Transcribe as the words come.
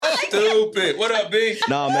Stupid. What up, B?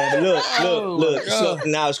 No, man, but look. So,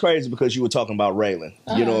 now it's crazy because you were talking about Raylan.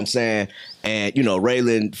 You know what I'm saying? And, you know,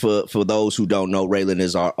 Raylan, for those who don't know, Raylan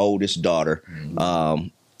is our oldest daughter.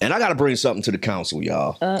 And I got to bring something to the council,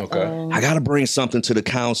 y'all. Okay. I got to bring something to the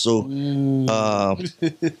council.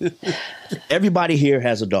 Everybody here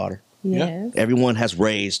has a daughter. Yes. Everyone has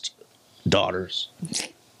raised daughters.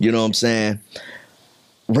 You know what I'm saying?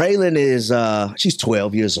 Raylan is, she's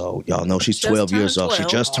 12 years old. Y'all know she's 12 years old. She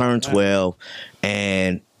just turned 12.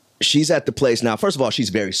 And she's at the place now. First of all, she's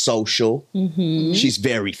very social. She's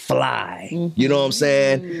very fly. You know what I'm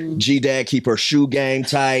saying? G-Dad keep her shoe game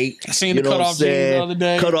tight. I seen the cut-off jeans the other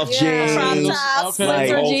day. Cut-off jeans. Crop tops,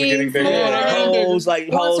 slicker jeans, Hoes,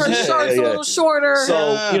 like hoes. her shorts a little shorter.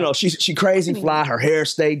 So, you know, she crazy fly. Her hair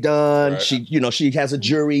stay done. Right. She, you know, she has a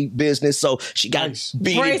jewelry business. So she got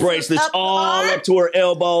beaded bracelets up all up to her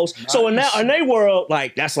elbows. So in their world,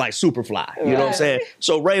 like, that's like super fly. You know what I'm saying?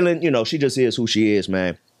 So Raylan, you know, she just is who she is,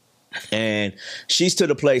 man. And she's to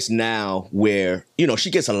the place now where, you know, she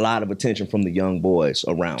gets a lot of attention from the young boys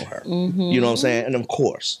around her. You know what I'm saying? And of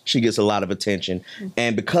course, she gets a lot of attention.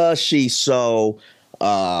 And because she's so,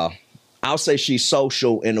 I'll say she's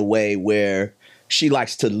social in a way where she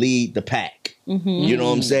likes to lead the pack. You know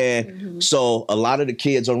what I'm saying? So a lot of the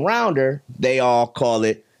kids around her, they all call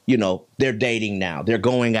it, you know, they're dating now. They're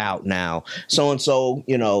going out now. So-and-so,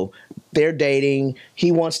 you know, they're dating.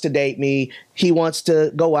 He wants to date me. He wants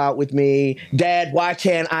to go out with me. Dad, why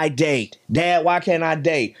can't I date? Dad, why can't I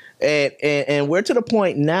date? And we're to the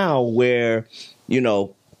point now where, you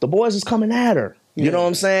know, the boys is coming at her. You know what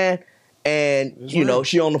I'm saying? And, you know,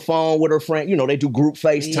 she on the phone with her friend. You know, they do group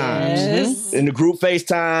FaceTimes. Yes. In the group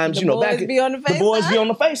FaceTimes, you know, boys be on the boys be on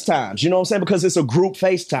the FaceTimes. You know what I'm saying? Because it's a group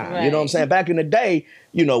FaceTime. You know what I'm saying? Back in the day,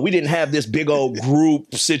 you know, we didn't have this big old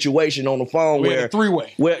group situation on the phone We where had a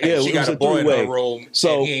three-way. Where, yeah, She it got was a boy in three-way. her room,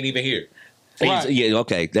 So and he ain't even here. Right. Yeah,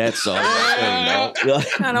 okay, that's all. I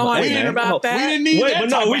don't want to hear about that. We didn't need Wait, that but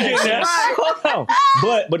type no, we of getting action. that. Hold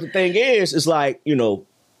on. But the thing is, it's like, you know,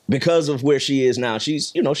 because of where she is now,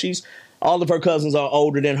 she's, you know, she's all of her cousins are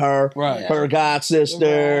older than her. Right. Her god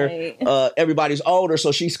sister, everybody's older,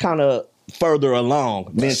 so she's kind of further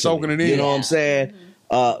along mentally. Soaking it in. You know what I'm saying?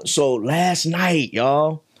 So last night,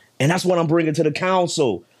 y'all, and that's what I'm bringing to the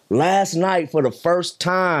council. Last night, for the first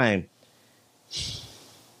time,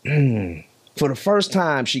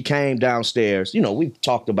 she came downstairs. You know, we've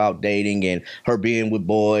talked about dating and her being with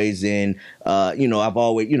boys, and you know, I've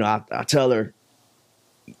always, you know, I tell her,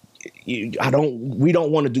 we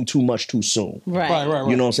don't want to do too much too soon. Right.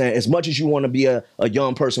 You know what I'm saying? As much as you want to be a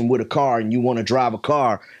young person with a car and you want to drive a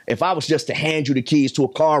car, if I was just to hand you the keys to a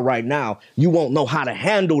car right now, you won't know how to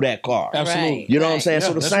handle that car. Absolutely. You know what I'm saying? Yeah,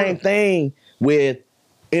 So the that's same right. thing with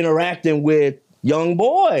interacting with young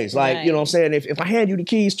boys. Like, you know what I'm saying? If I hand you the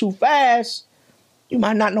keys too fast, you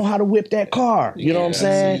might not know how to whip that car. You know what I'm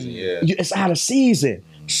saying? It's out of season.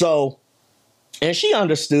 So, and she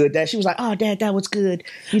understood that. She was like, "Oh, Dad, that was good.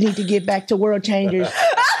 You need to get back to World Changers."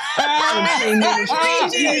 You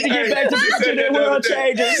need to get back to the World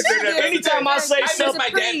Changers. Anytime I say something, my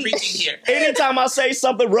dad preaching here. anytime I say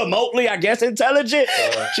something remotely, I guess intelligent,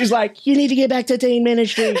 she's like, "You need to get back to teen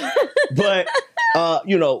ministry." But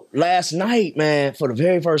you know, last night, man, for the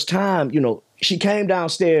very first time, you know, she came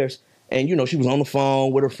downstairs and, you know, she was on the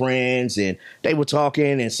phone with her friends and they were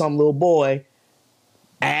talking, and some little boy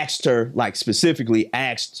asked her, like specifically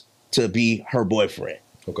asked to be her boyfriend.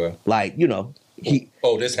 Okay. Like, you know,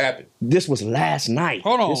 This happened. this was last night.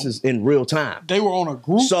 Hold on. This is in real time. They were on a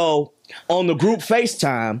group, So on the group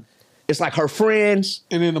FaceTime, it's like her friends,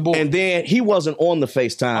 and then the boy. and then he wasn't on the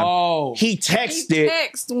FaceTime. Oh. He He texted.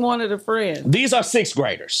 text one of the friends. These are sixth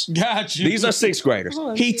graders. Got you. These are sixth graders.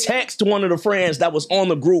 Oh, He texted one of the friends that was on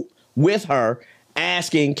the group with her,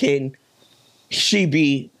 asking, can she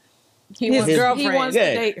be His girlfriend. He wants to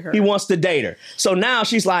yeah, date her. he wants to date her. So now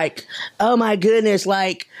she's like, "Oh my goodness,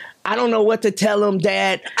 like, I don't know what to tell him,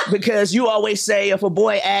 Dad, because you always say if a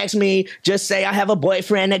boy asks me, just say I have a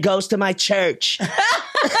boyfriend that goes to my church."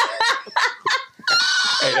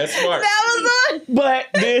 Hey, that's smart. But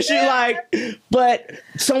then she like, but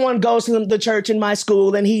someone goes to the church in my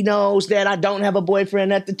school and he knows that I don't have a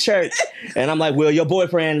boyfriend at the church. And I'm like, well, your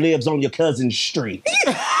boyfriend lives on your cousin's street.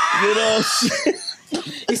 You know?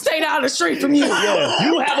 He stay down the street from you. Yeah,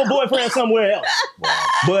 you have a boyfriend somewhere else.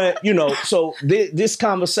 But, you know, so this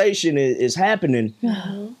conversation is happening.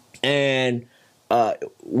 And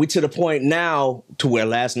we to the point now to where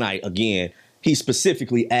last night, again, he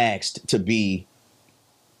specifically asked to be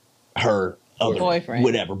her other Boyfriend.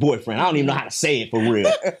 whatever, boyfriend. I don't even know how to say it for real.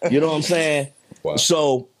 You know what I'm saying? Wow.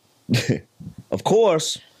 So, of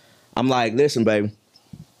course, I'm like, listen, baby,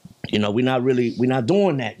 you know, we're not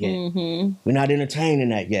doing that yet. Mm-hmm. We're not entertaining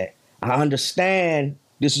that yet. I understand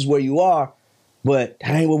this is where you are, but that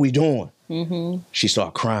ain't what we doing. Mm-hmm. She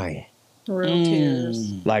started crying. Real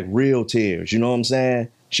tears. Like real tears. You know what I'm saying?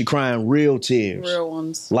 She crying real tears. Real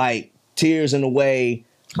ones. Like tears in a way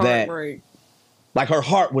that, Heartbreak. like her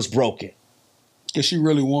heart was broken. Because she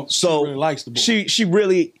really wants, So she really likes the boy. She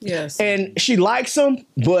really, Yes. and she likes him,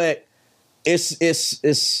 but it's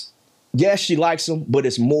yes, she likes him, but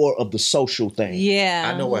it's more of the social thing.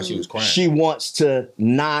 Yeah. I know why she was crying. She wants to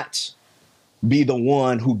not be the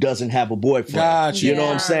one who doesn't have a boyfriend. Got you. You know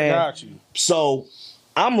what I'm saying? Got you. So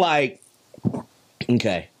I'm like,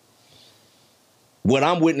 okay. What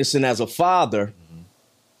I'm witnessing as a father,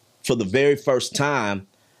 for the very first time,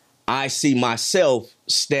 I see myself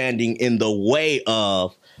standing in the way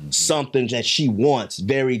of something that she wants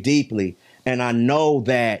very deeply. And I know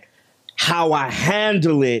that how I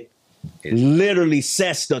handle it literally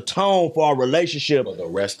sets the tone for our relationship for the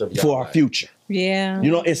rest of your for our life. future. Yeah.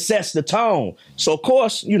 You know, it sets the tone. So, of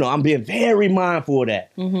course, you know, I'm being very mindful of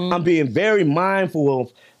that. I'm being very mindful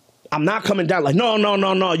of, I'm not coming down like, no,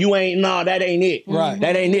 you ain't, no, that ain't it. Right.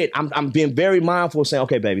 That ain't it. I'm being very mindful of saying,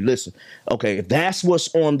 okay, baby, listen. Okay, if that's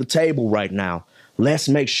what's on the table right now, let's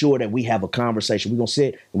make sure that we have a conversation. We're going to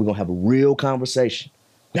sit and we're going to have a real conversation.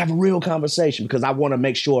 We have a real conversation because I want to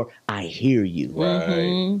make sure I hear you.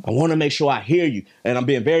 Right. I want to make sure I hear you. And I'm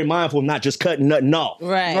being very mindful of not just cutting nothing off.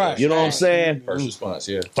 Right. Right. You know what I'm saying? First response,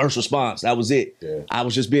 yeah. First response. That was it. Yeah. I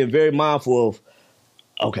was just being very mindful of,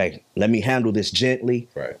 okay, let me handle this gently.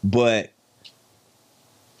 Right. But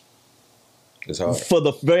It's hard. for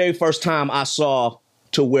the very first time I saw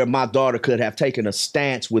to where my daughter could have taken a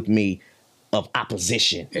stance with me of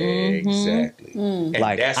opposition. Exactly. And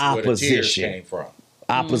Like that's where the tears opposition. came from.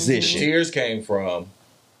 Opposition. Tears came from,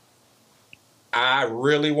 I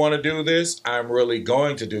really want to do this. I'm really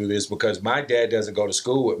going to do this because my dad doesn't go to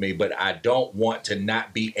school with me, but I don't want to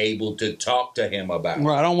not be able to talk to him about it.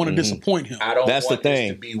 Right. I don't want to disappoint him. I don't That's want the this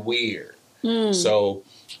thing. to be weird. So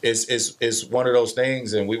it's one of those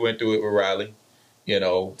things, and we went through it with Riley. You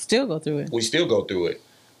know, Still go through it. we still go through it.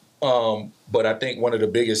 But I think one of the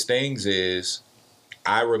biggest things is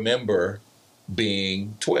I remember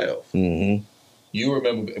being 12. Mm-hmm. You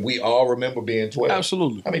remember, we all remember being 12.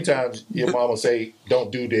 Absolutely. How many times your mama say,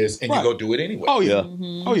 don't do this, and Right. you go do it anyway? Oh, yeah.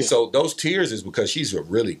 Yeah. Oh, yeah. So those tears is because she's a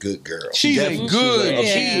really good girl. She's a Definitely. good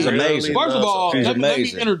She's kid. She's amazing. First of all, She's let me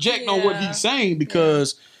amazing. interject on what Yeah. he's saying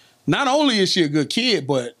because not only is she a good kid,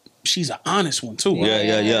 but she's an honest one too.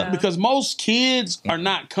 Yeah. Because most kids are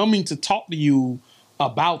not coming to talk to you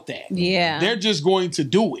about that. Yeah. They're just going to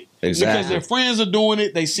do it. Exactly. Because their friends are doing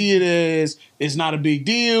it. They see it as it's not a big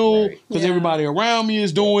deal Right. because Yeah. everybody around me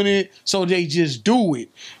is doing it. So they just do it.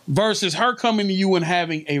 Versus her coming to you and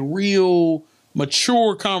having a real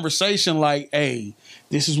mature conversation like, hey,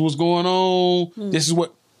 this is what's going on. This is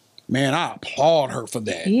what, man, I applaud her for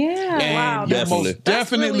that. Yeah. And Wow, you that's- most that's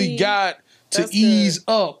definitely really- got to that's ease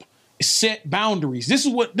good. up, set boundaries. This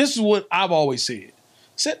is what I've always said.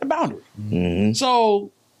 Set the boundary. Mm-hmm.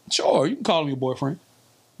 So, sure, you can call him your boyfriend,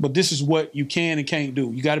 but this is what you can and can't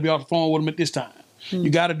do. You got to be off the phone with him at this time.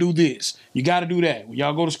 You got to do this. You got to do that. When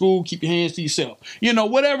y'all go to school, keep your hands to yourself. You know,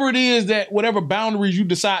 whatever it is whatever boundaries you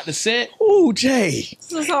decide to set, Ooh, Jay.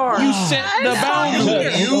 This is hard. you set the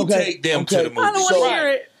boundaries. You Okay. take them Okay. to the I don't movie. want to hear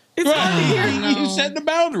it. It's hard to hear. Right. You set the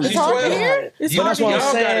boundaries. It's hard to 12. hear. It's You- hard that's to what I'm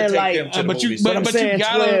y'all hear. gotta saying, take like, them to the but you- movies. but- I'm you saying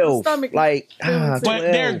gotta- 12. Stomach- Like, But 12.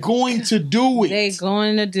 They're going to do it. They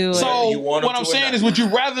going to do it. So you want them what I'm to or saying not. is, would you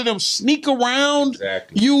rather them sneak around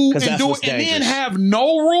Exactly. you 'Cause and that's do it what's and then dangerous. have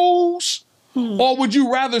no rules? Or would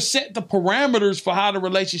you rather set the parameters for how the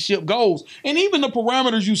relationship goes? And even the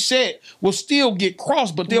parameters you set will still get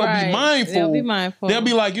crossed, but they'll Right. be mindful. They'll be mindful. They'll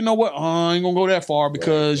be like, you know what? I ain't gonna go that far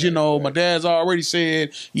because, my dad's already said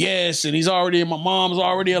yes, and my mom's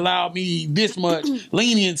already allowed me this much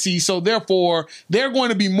leniency. So therefore, they're going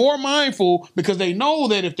to be more mindful because they know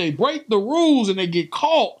that if they break the rules and they get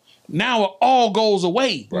caught, now it all goes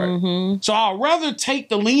away. Right. So I'd rather take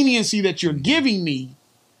the leniency that you're giving me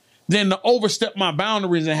than to overstep my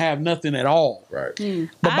boundaries and have nothing at all. Right.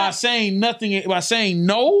 But by saying nothing, by saying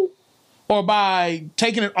no, or by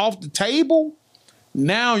taking it off the table,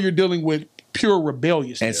 now you're dealing with pure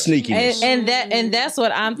rebelliousness. And sneakiness. and that's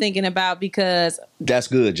what I'm thinking about because That's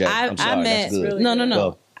good, Jay. I I'm sorry. met That's good. really no.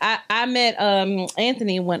 Go. I met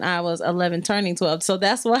Anthony when I was 11 turning 12. So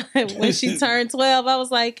that's why when she turned 12, I was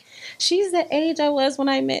like, she's the age I was when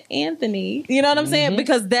I met Anthony. You know what I'm saying?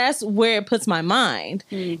 Because that's where it puts my mind.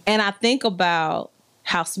 And I think about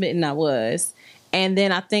how smitten I was. And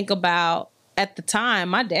then I think about at the time,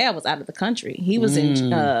 my dad was out of the country. He was in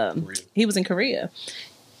Korea.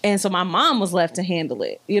 And so my mom was left to handle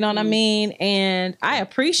it. You know what I mean? And I They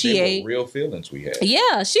appreciate. were real feelings we had.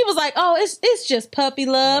 Yeah, she was like, "Oh, it's just puppy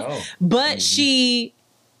love," No. but she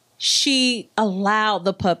allowed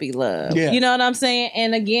the puppy love. Yeah. You know what I'm saying?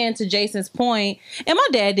 And again, to Jason's point, and my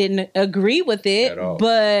dad didn't agree with it, At all.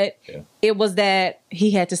 but Yeah. it was that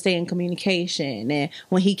he had to stay in communication. And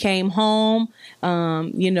when he came home,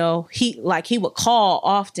 he would call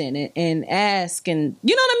often and ask, and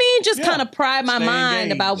you know what I mean? Just Yeah. kind of pry my Stay mind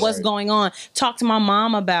engaged. about what's Right. going on. Talk to my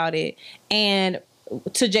mom about it. And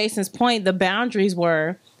to Jason's point, the boundaries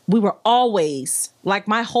were, we were always, like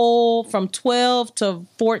my whole, from 12 to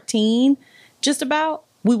 14, just about,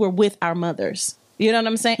 we were with our mothers. You know what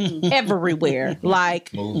I'm saying? Everywhere.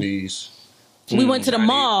 Like, Movies. we went to the Chinese-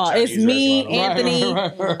 mall. Chinese It's me, restaurant. Anthony,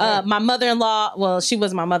 Right. my mother-in-law. Well, she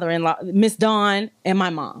was my mother-in-law, Miss Dawn, and my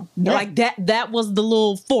mom. Yeah. Like that was the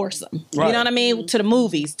little foursome. You Right. know what I mean? To the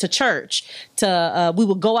movies, to church, to we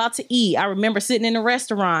would go out to eat. I remember sitting in a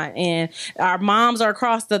restaurant, and our moms are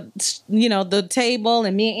across the table,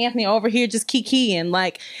 and me and Anthony are over here just kikiing.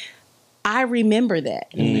 Like, I remember that,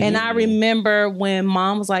 and I remember when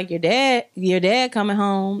mom was like, "Your dad coming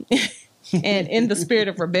home," and in the spirit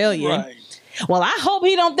of rebellion. Right. Well, I hope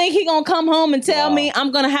he don't think he gonna come home and tell me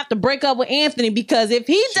I'm gonna have to break up with Anthony, because if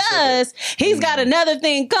he does, he's got another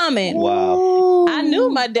thing coming. Wow. I knew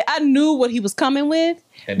my dad. I knew what he was coming with.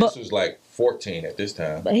 And But- this was like 14 at this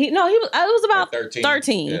time. But it was about Or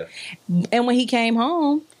 13. Yeah. And when he came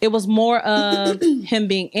home, it was more of him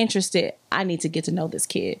being interested. I need to get to know this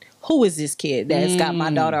kid. Who is this kid that's got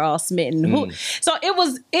my daughter all smitten? So it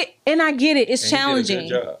was it, and I get it. It's And he challenging. did a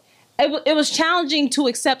good job. It was challenging to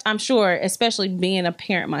accept, I'm sure, especially being a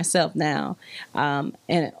parent myself now.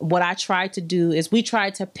 And what I try to do is we try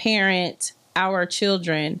to parent our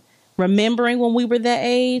children remembering when we were that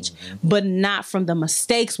age, but not from the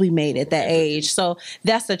mistakes we made at that age. So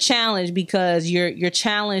that's a challenge, because you're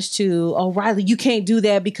challenged to, oh, Riley, you can't do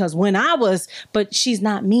that because when I was, but she's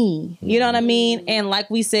not me. You know what I mean? And like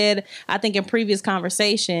we said, I think in previous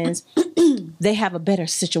conversations, they have a better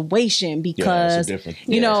situation because, different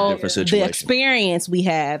the situation. experience we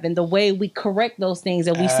have and the way we correct those things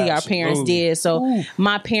that we see our parents Absolutely. did. So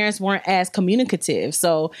my parents weren't as communicative.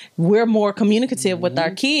 So we're more communicative with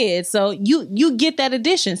our kids. So you get that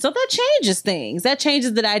addition. So that changes things. That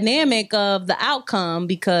changes the dynamic of the outcome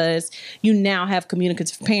because you now have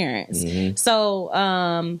communicative parents. So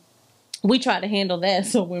we tried to handle that.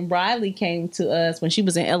 So when Riley came to us when she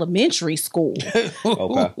was in elementary school,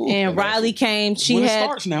 Okay. and Riley came, she Well, it had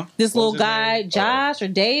starts now. this little What's his guy, name? Josh or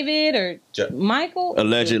David or Michael. The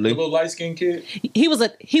Allegedly. little light skinned kid.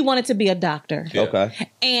 He wanted to be a doctor. Yeah. Okay.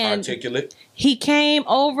 And Articulate. he came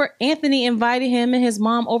over. Anthony invited him and his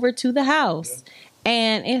mom over to the house.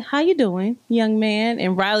 And how you doing, young man?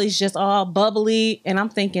 And Riley's just all bubbly. And I'm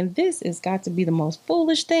thinking, this has got to be the most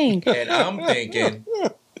foolish thing. And I'm thinking,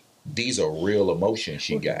 these are real emotions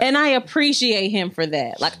she got. And I appreciate him for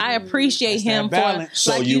that. Like, I appreciate That's that him for, balance.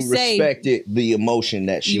 So like you say, respected the emotion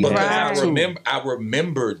that she Because had. Right. I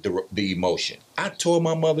remembered the emotion. I tore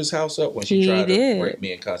my mother's house up when she He tried did. to break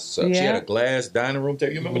me and Constance up. She Yeah. had a glass dining room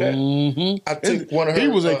table. You remember that? Mm-hmm. I took one of her. He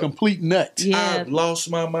was a complete nut. Yeah. I lost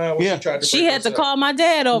my mind when Yeah. she tried to. She break had us to up. call my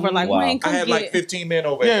dad over. Like, Wow. Wayne, I come had get like 15 men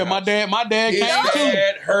over. Yeah, at the my house. dad His came too.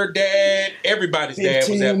 dad, her dad, everybody's dad was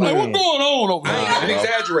 15 at my Like, house. what's going on over I ain't there? even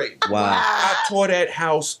exaggerating. Wow. I tore that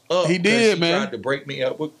house up. He did, 'cause man. She tried to break me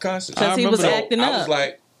up with Constance. because he remember was that. acting I up. was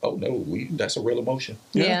like, oh no, that's a real emotion.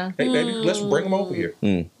 yeah. Hey baby, let's bring him over here.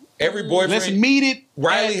 Mm. Every boyfriend. Let's meet it.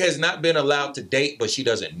 Riley has not been allowed to date, but she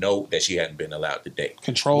doesn't know that she hadn't been allowed to date.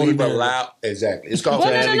 Control We've the narrative. allowed exactly. It's called Well,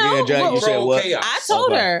 Say no, it no, again, no. Jack. You Well, said what? chaos. I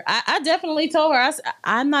told Okay. her. I definitely told her.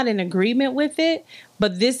 I'm not in agreement with it,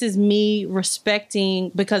 but this is me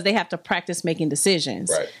respecting because they have to practice making decisions.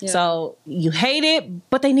 Right. Yeah. So you hate it,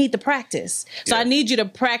 but they need to practice. So Yeah. I need you to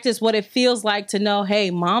practice what it feels like to know, hey,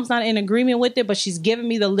 mom's not in agreement with it, but she's giving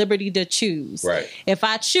me the liberty to choose. Right. If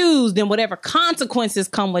I choose, then whatever consequences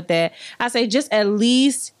come with that, I say just at least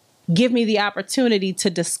give me the opportunity to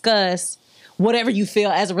discuss whatever you feel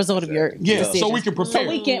as a result of your Yeah, decisions. so we can prepare. So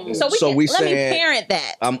we can. So let we me saying- parent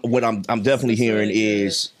that. What I'm definitely hearing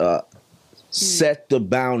is set the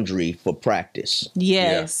boundary for practice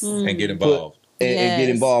Yes. Yeah. And get involved. and get Yes.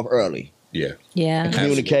 involved early. Yeah. Yeah.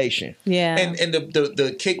 Communication. Yeah. And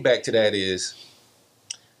the kickback to that is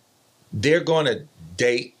they're gonna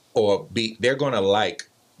date or they're gonna like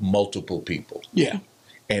multiple people. Yeah.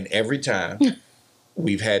 And every time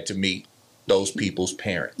we've had to meet those people's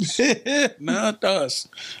parents. Not us.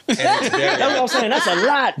 And it's very- That's what I'm saying. That's a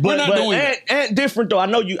lot. We're But, not doing and different though. I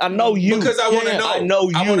know you. because I want to Yeah, know. I know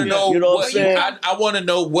you. I want to know You know what what I'm saying? I want to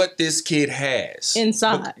know what this kid has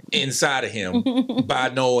Inside. inside of him by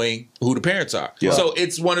knowing who the parents are. Yeah. So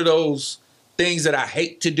it's one of those things that I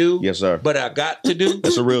hate to do. Yes, sir. But I got to do.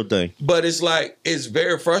 That's a real thing. But it's like it's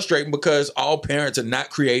very frustrating because all parents are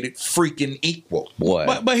not created freaking equal. Boy.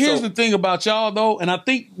 But here's So- the thing about y'all though, and I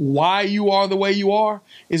think why you are the way you are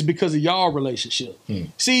is because of y'all relationship.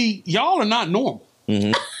 See, y'all are not normal.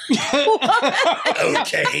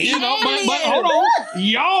 Okay. You know, but hold on,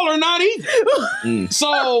 y'all are not either.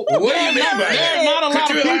 So What do you mean by there that? are not a Could lot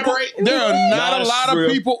you of people. elaborate? There are not Nah, a that's lot of real.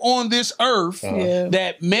 people on this earth Yeah.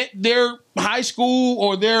 that met their high school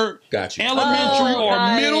or their Got you. elementary Oh, or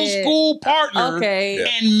got middle it. school partner Okay. Yeah.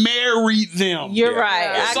 and married them. You're Yeah.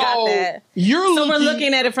 right. I got that. You're So looking, we're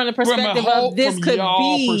looking at it from the from a perspective whole- of this from could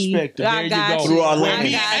y'all be. perspective. I There you got go. you. Through our I lens. When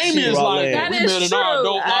me got and Amy you. is like, That we is met in true. our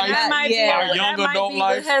adult And life. that might be, Yeah. Our that young might adult be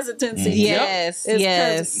life. the hesitancy. Yes, It's 'cause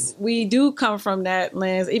yes. we do come from that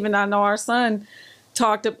lens. Even I know our son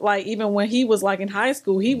talked like even when he was like in high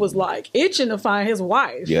school, he was like itching to find his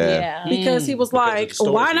wife. Yeah. Because he was Because of like, the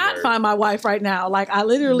stories why he not heard. find my wife right now? Like I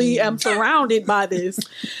literally am surrounded by this.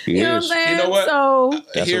 He You know what I'm is. saying? You know what? So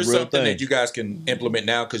That's a Here's real something thing. that you guys can implement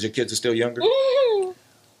now because your kids are still younger. Mm-hmm.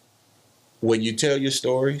 When you tell your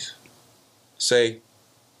stories, say,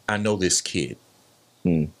 I know this kid.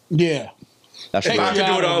 Yeah. That's If real. I could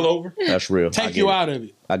do it all over. That's real. I Take get you it. out of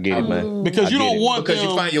it. I get it, man. Because I you get don't it. want Because them.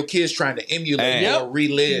 you find your kids trying to emulate Yep. or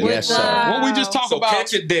relive. Yes, sir. What we just talked So about.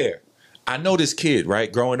 catch it there. I know this kid, right?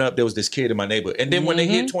 Growing up, there was this kid in my neighborhood. And then when they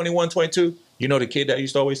hit 21, 22, you know the kid that I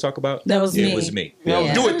used to always talk about? That was It me. was me.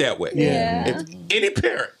 Yeah. Do it that way. Yeah. If any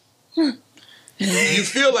parent, you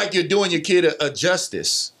feel like you're doing your kid a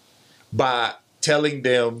justice by telling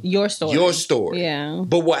them Your story. your story. Yeah.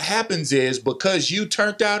 But what happens is because you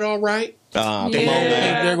turned out all right, Come on, Yeah.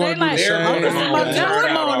 man. They're gonna do the they're same. going to This is my turn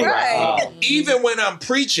out all testimony. right. Right. Even when I'm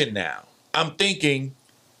preaching now, I'm thinking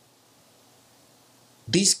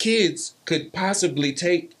these kids could possibly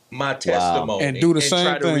take my testimony And do the same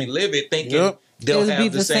try to thing. relive it, thinking Yep. they'll It'll be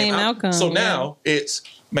have the the same same outcome, So yeah. now it's,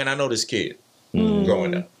 man, I know this kid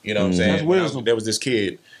growing up. You know what I'm saying? That's When I was- wisdom. there was this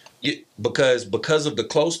kid because of the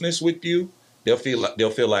closeness with you, they'll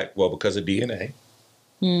feel like well, because of DNA.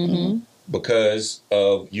 Because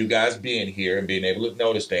of you guys being here and being able to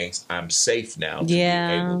notice things, I'm safe now to Yeah.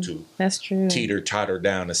 be able to That's true. teeter-totter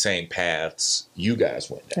down the same paths you guys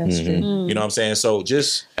went down. That's true. You know what I'm saying? So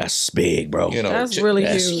just, That's big, bro. you know, That's really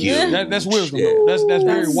That's huge. huge. That's wisdom. Yeah. Though. That's very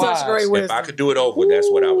That's wise. such great wisdom. if I could do it over, that's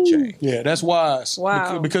what I would change. Yeah, that's wise.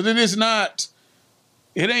 Wow. Because it is not.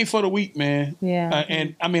 It ain't for the weak, man. Yeah.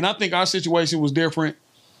 And I mean, I think our situation was different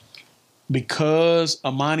because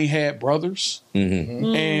Amani had brothers,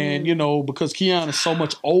 and you know, because Keon is so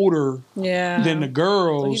much older Yeah. than the So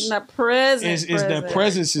girls. he's not present. is the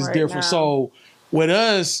presence is right different. now. So with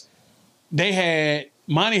us,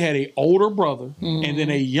 Monty had a older brother and then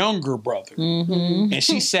a younger brother, and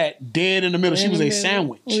she sat dead in the middle. She was a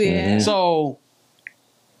sandwich. Yeah. So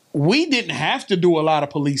we didn't have to do a lot of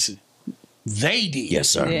policing. They did. Yes,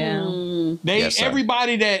 sir. Yeah. They Yes, sir.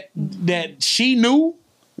 everybody that she knew,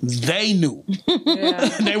 they knew. Yeah.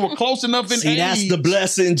 They were close enough in See, age that's the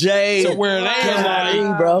blessing, Jay. to where they was like,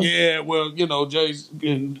 God, bro. yeah, well, you know, Jay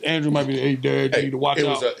and Andrew might be, hey, Dad, you need to watch it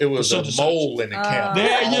out. was for a such and such. mole in the camp.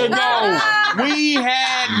 There you go. We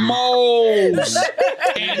had moles.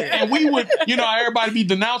 And we would, you know, everybody be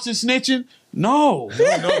denouncing snitching. No.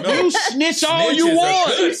 No. You snitch all Snitch you is a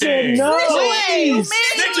want. good thing. No. Please.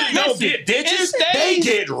 Snitches don't get ditches. It They stays-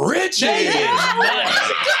 get riches.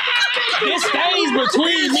 It stays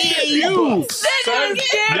between me and you. Yo, but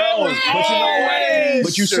you know what?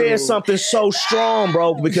 But you said something so strong,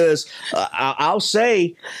 bro. Because I'll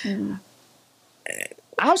say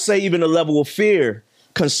even a level of fear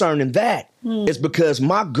concerning that is because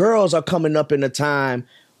my girls are coming up in a time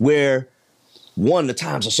where the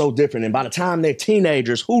times are so different, and by the time they're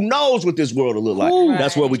teenagers, who knows what this world will look like? Right.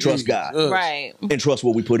 That's where we trust God Right. and trust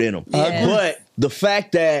what we put in them. Yes. But the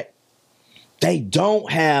fact that they don't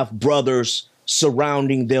have brothers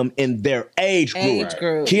surrounding them in their age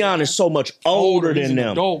group. Keon is so much older He's than an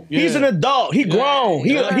them. adult, He's yeah. an adult. He grown.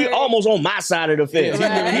 He Right. almost on my side of the fence.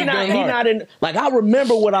 Yeah. He not in, like, I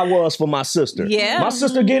remember what I was for my sister. Yeah. My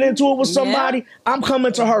sister get into it with somebody, I'm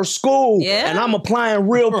coming to her school Yeah. and I'm applying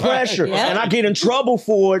real pressure. Yeah. And I get in trouble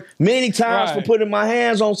for it many times for Right. putting my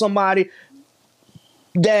hands on somebody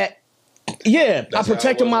that, I That's how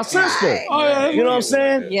protected it my was. sister. Oh, yeah. You know what I'm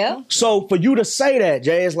saying? Yeah. So for you to say that,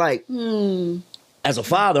 Jay, it's like, as a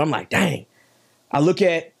father, I'm like, dang. I look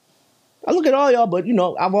at I look at all y'all, but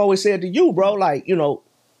I've always said to you, bro, like,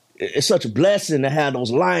 it's such a blessing to have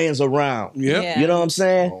those lions around. Yep. Yeah. You know what I'm I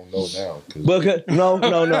saying? don't know now. 'Cause Because, no.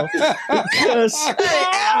 Because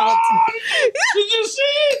Did you see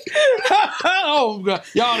it? Oh God!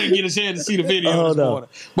 Y'all didn't get a chance to see the video Oh, this no. morning.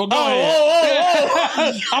 But go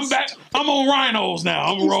ahead. I'm back. I'm on rhinos now.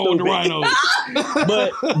 I'm gonna roll with the rhinos.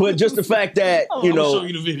 but just the fact that, I'm gonna show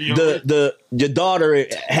you the video. your daughter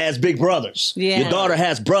has big brothers. Yeah. Your daughter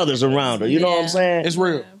has brothers around her. You know what I'm Yeah. saying? It's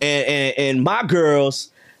real. And my girls,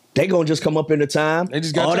 they gonna just come up in the time. They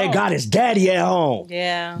just got all they y'all. got is daddy at home.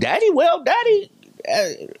 Yeah. Daddy's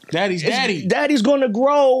Daddy. Daddy's gonna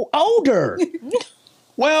grow older.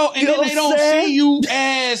 Well, and You know then what they I'm don't saying? see you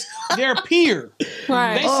as their peer.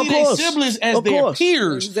 Right. They Of see their course. siblings as Of their course.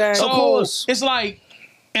 peers. Exactly. So Of course. it's like,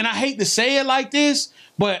 and I hate to say it like this,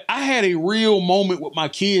 but I had a real moment with my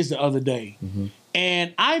kids the other day.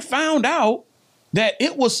 And I found out that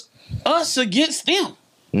it was us against them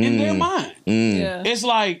in their mind. Yeah. It's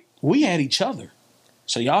like, we had each other.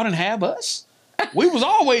 So y'all didn't have us? We was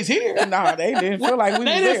always here. No, they didn't feel like we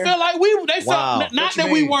They was didn't there. feel like we. They Wow. felt not What you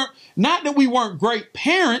that we mean? weren't great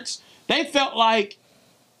parents. They felt like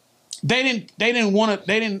they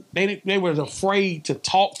were afraid to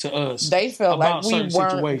talk to us. They felt about like certain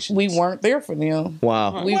situations. we weren't there for them.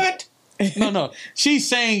 Wow. What? No. She's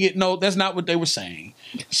saying it. No, that's not what they were saying.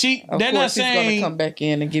 Of They're not course, he's going to saying come back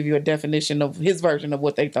in and give you a definition of his version of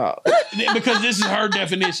what they thought. because this is her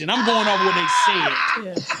definition. I'm going off what they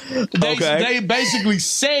said. Okay. They basically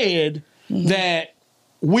said that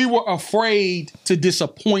we were afraid to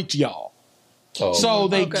disappoint y'all. Oh, So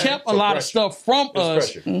they Okay. kept a So lot of pressure. stuff from There's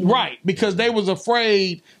us, pressure. right? Because they was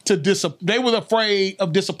afraid they was afraid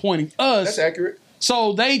of disappointing us. that's accurate.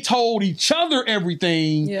 So they told each other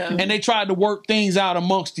everything, Yeah. and they tried to work things out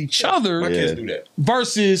amongst each other My Yeah. kids do that.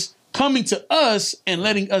 versus coming to us and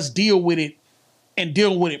letting us deal with it and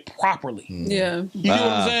deal with it properly. Yeah. You get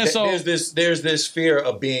what I'm saying? So There's this fear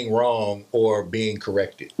of being wrong or being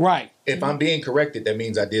corrected. right. If I'm being corrected, that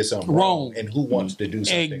means I did something Wrong. wrong. And who wants to do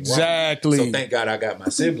something Exactly. wrong? So thank God I got my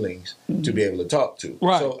siblings to be able to talk to.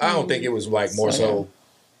 Right. So I don't think it was like more so,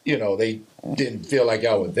 they didn't feel like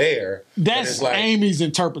y'all were there. But That's it's like, Amy's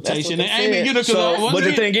interpretation. That's what And they Amy, said. because So, but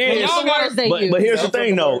the thing is, y'all got Words they but use. here's the Those are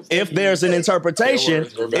thing the though. words they If there's an use. interpretation, Their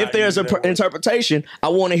words, we're if there's not using an their words. interpretation, I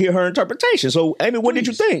want to hear her interpretation. So, Amy, what did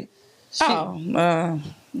you think? Oh,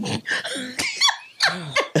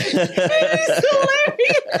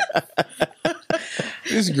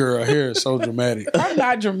 this girl here is so dramatic. I'm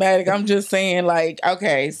not dramatic. I'm just saying, like,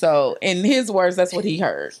 okay, so in his words, that's what he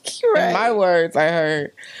heard. In my words, I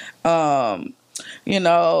heard, yeah,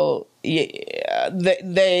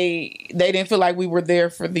 they didn't feel like we were there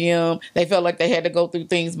for them. They felt like they had to go through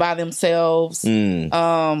things by themselves. They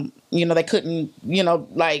couldn't,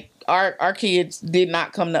 like our kids did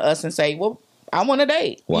not come to us and say, well, I want a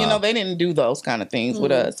date. Wow. They didn't do those kind of things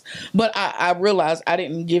with us. But I realized I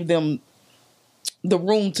didn't give them the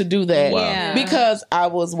room to do that. Wow. Yeah. Because I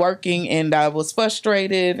was working and I was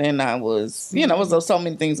frustrated and I was, there was so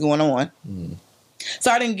many things going on.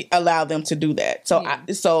 So I didn't allow them to do that.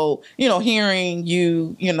 So hearing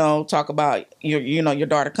you, talk about your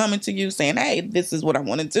daughter coming to you saying, "Hey, this is what I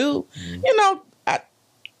want to do,"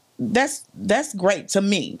 that's great to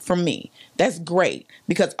me. For me, that's great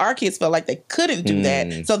because our kids felt like they couldn't do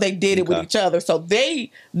that, so they did it with Okay. each other. So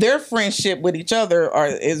their friendship with each other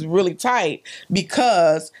is really tight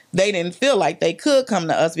because they didn't feel like they could come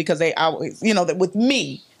to us because they always, that with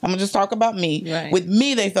me. I'm gonna just talk about me. Right. With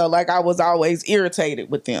me, they felt like I was always irritated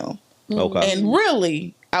with them, Okay. and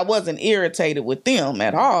really, I wasn't irritated with them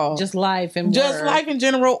at all. Just life and Just work. life in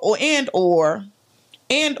general, or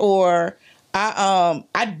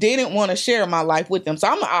I didn't want to share my life with them. So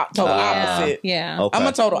I'm a total opposite. Yeah. Okay. I'm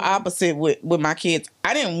a total opposite with my kids.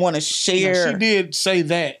 I didn't want to Now, share. she did say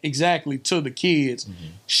that exactly to the kids.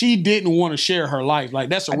 She didn't want to share her life. Like,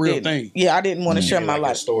 that's a I real didn't. thing. Yeah, I didn't want to share like my their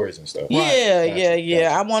life. stories and stuff. Yeah, Gotcha, yeah.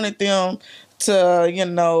 gotcha. I wanted them to, Make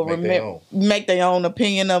their own. make their own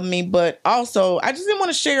opinion of me, but also I just didn't want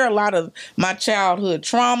to share a lot of my childhood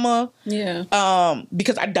trauma. Yeah.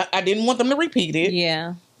 Because I didn't want them to repeat it.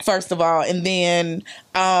 Yeah. First of all, and then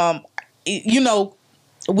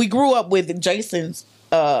we grew up with Jason's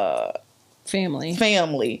Family.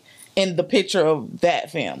 family and the picture of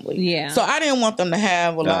that family. Yeah. So I didn't want them to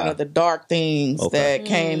have a lot of the dark things Okay. that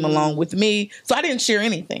came along with me. So I didn't share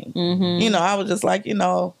anything. Mm-hmm. I was just like,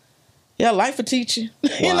 life will teach you. Wow.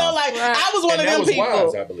 I was one And of that them was people.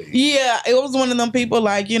 wise, I believe. Yeah, it was one of them people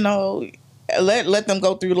like, let them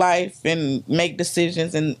go through life and make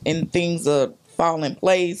decisions and things fall in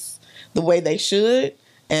place the way they should.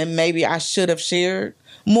 and maybe I should have shared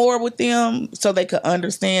more with them so they could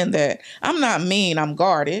understand that I'm not mean, I'm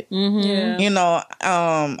guarded. Yeah. You know,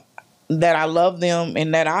 that I love them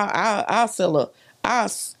and that I'll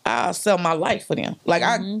sell my life for them. Like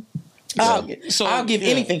I'll give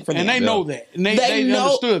anything for them. And they know that. And they know,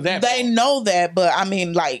 understood that. They know that, but I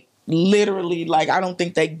mean, like, literally, like, I don't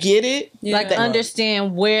think they get it. Yeah. Like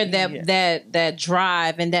understand where that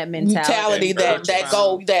drive and that mentality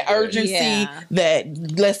that urgency, Yeah.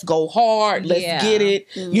 that let's go hard, let's Yeah. get it.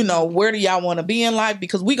 You know, where do y'all want to be in life?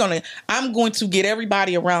 Because I'm going to get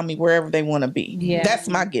everybody around me wherever they want to be. Yeah. That's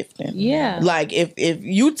my gifting. Yeah. Like if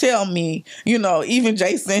you tell me, you know, even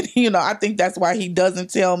Jason, you know, I think that's why he doesn't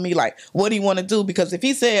tell me like what he want to do, because if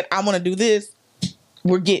he said I want to do this,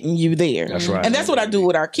 we're getting you there. That's right. And that's what I do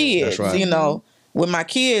with our kids. That's right. You know, with my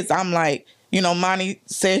kids, I'm like, you know, Monty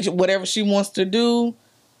says whatever she wants to do,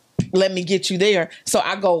 let me get you there. So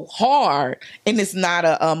I go hard, and it's not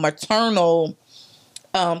a maternal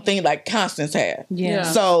thing like Constance had. Yeah.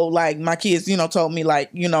 So like my kids, you know, told me like,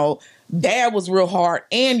 you know, Dad was real hard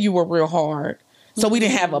and you were real hard. So we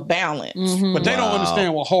didn't have a balance. But they don't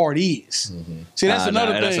understand what hard is. See, that's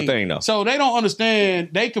another thing. That's the thing, though. So they don't understand.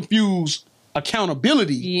 They confuse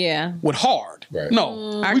accountability Yeah. with hard. Right.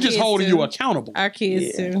 No, Our we just kids holding do. you accountable. Our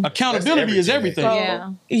kids too. Accountability is everything.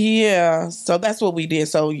 Yeah. Yeah, so that's what we did.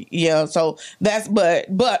 So yeah, so that's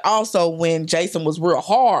but also when Jason was real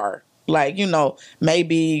hard, like, you know,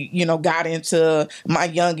 maybe, you know, got into my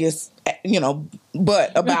youngest, you know,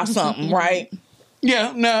 butt about something, right?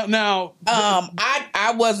 Yeah. Now.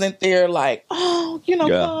 I wasn't there like, oh, you know,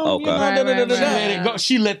 Yeah, come, okay. you know, Right, da-da-da-da-da. right, She let it go.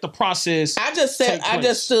 She let the process. I just said, take I place.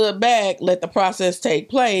 just stood back, let the process take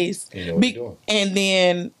place, You know what you're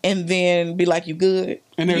doing. and then be like, you good?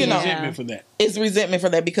 And there's you know, resentment for that. it's resentment for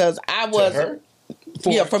that because I was her?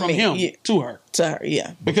 From me, him yeah. to her. to her,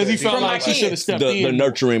 yeah. Because he Because felt From like my she should have kids. stepped The in.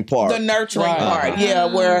 nurturing part. The nurturing Right. part, yeah,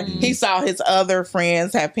 where he saw his other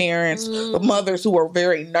friends have parents, mothers who were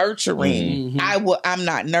very nurturing. I'm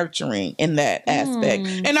not nurturing in that aspect,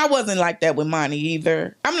 and I wasn't like that with Monty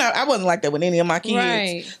either. I wasn't like that with any of my kids.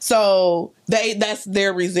 Right. So that's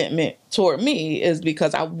their resentment toward me is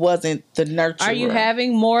because I wasn't the nurturer. Are you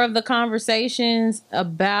having more of the conversations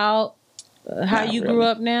about how Not you really. grew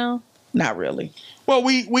up now? Not really. Well,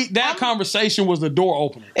 we that conversation was the door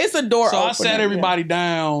opener. It's a door. So I opener, sat everybody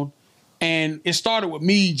down, and it started with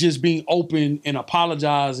me just being open and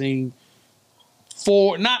apologizing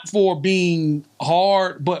not for being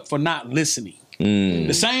hard, but for not listening.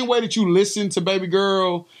 The same way that you listened to Baby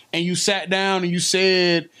Girl and you sat down and you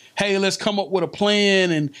said, hey, let's come up with a plan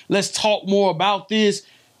and let's talk more about this.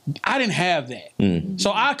 I didn't have that.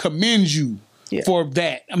 So I commend you Yeah. for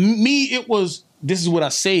that. Me, it was, this is what I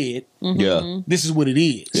said. Yeah. This is what it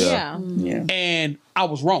is. Yeah. Yeah. And I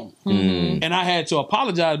was wrong. And I had to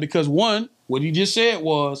apologize because one, what he just said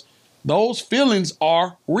was, those feelings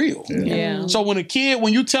are real. Yeah. So when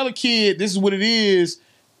you tell a kid this is what it is,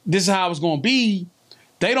 this is how it's going to be,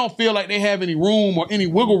 they don't feel like they have any room or any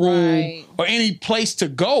wiggle room Right. or any place to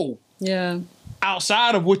go Yeah.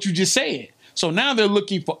 outside of what you just said. So now they're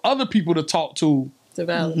looking for other people to talk to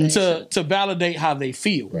to validate how they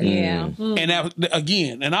feel. Yeah. And that,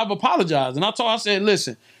 again, and I've apologized. And I said,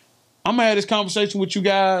 listen, I'm going to have this conversation with you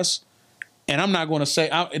guys, and I'm not going to say,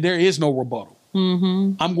 there is no rebuttal.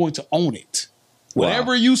 I'm going to own it. Wow.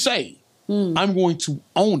 Whatever you say, I'm going to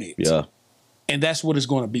own it. Yeah. And that's what it's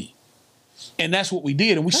going to be. And that's what we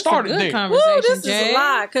did. And we That's a started good there. conversation, Woo, this Jay. is a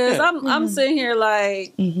lot because Yeah. I'm sitting here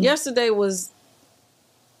like yesterday was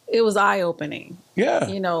eye opening. Yeah.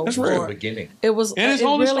 You know, that's From real. the beginning. It was. And it's It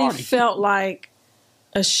only really starting. felt like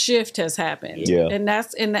a shift has happened. Yeah. and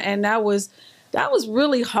that was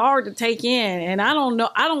really hard to take in. And I don't know.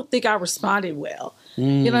 I don't think I responded well. You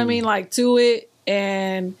know what I mean? Like to it,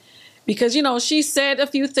 and because she said a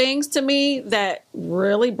few things to me that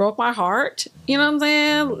really broke my heart. You know what I'm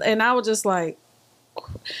saying? And I was just like,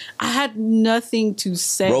 I had nothing to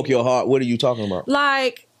say. Broke your heart. What are you talking about?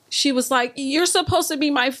 Like, she was like, you're supposed to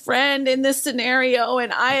be my friend in this scenario,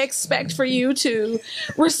 and I expect for you to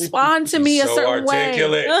respond to me a So certain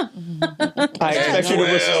articulate. way. I expect you to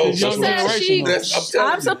Well, She Young said generation, though. I'm telling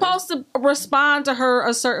I'm you. supposed to respond to her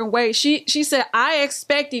a certain way. She said, I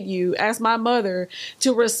expected you as my mother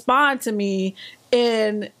to respond to me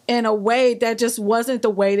in a way that just wasn't the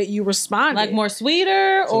way that you responded. Like more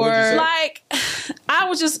sweeter So what'd you say? Like,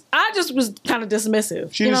 I just was kind of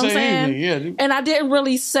dismissive. She you know didn't what I'm say saying? anything. Yeah. And I didn't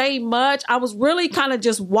really say much. I was really kind of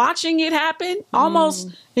just watching it happen, almost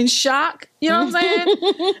in shock. You know what I'm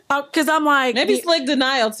saying? Because I'm like, Maybe it's like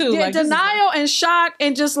denial too. yeah, Like this is- denial and shock,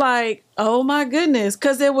 and just like, oh my goodness,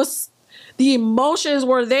 because the emotions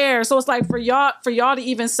were there. So it's like for y'all to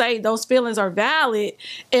even say those feelings are valid,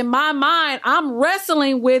 in my mind, I'm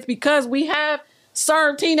wrestling with, because we have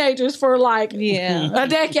served teenagers for like a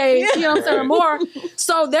decade, you know what I'm saying, or more.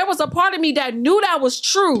 So there was a part of me that knew that was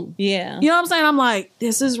true. Yeah. You know what I'm saying? I'm like,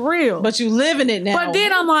 this is real. But you live in it now. But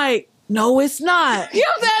then I'm like, no, it's not. You know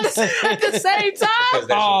what I'm saying? At the same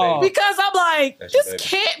time. Because I'm like, this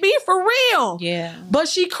can't be for real. Yeah. But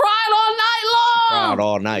she cried all night long. Cried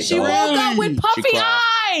all night. She dog. woke up with puffy She cried.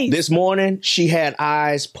 eyes. This morning, she had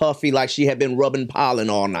eyes puffy like she had been rubbing pollen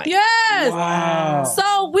all night. Yes. Wow.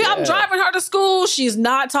 So I'm driving her to school. She's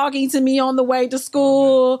not talking to me on the way to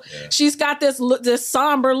school. Yeah. She's got this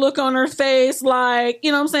somber look on her face, like,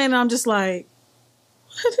 you know what I'm saying? And I'm just like,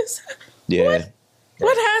 what is happening? Yeah.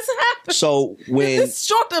 What has happened? So when, This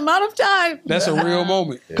short amount of time. That's a real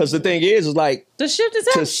moment. because the thing is like The shift is to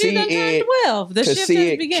happening. She see done turned it, 12. The to shift see has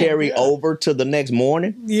it begun. carry over to the next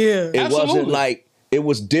morning. Yeah. It wasn't Absolutely. like it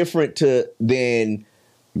was different than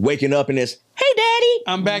waking up and it's, hey, daddy.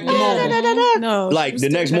 I'm back to normal. No. Like the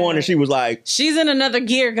next morning, she was like, She's in another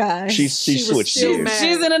gear, guys. she was switched still gears. mad.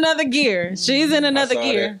 She's in another gear. She's in another I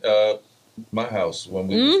saw gear. that, my house when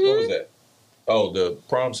we what was that? Oh, the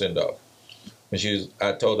prom send off. And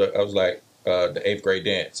I told her, I was like, the 8th grade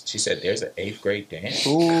dance. She said, "There's an 8th grade dance."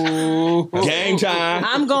 Ooh. Gang time.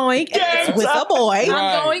 I'm going with a boy. Right.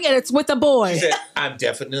 I'm going and it's with a boy. She said, "I'm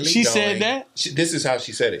definitely." She going. said that? This is how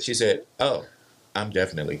she said it. She said, "Oh, I'm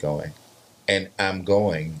definitely going, and I'm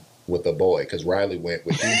going with a boy because Riley went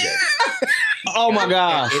with DJ. Oh my And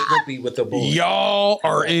gosh. it will be with a boy." Y'all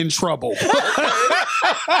are in trouble.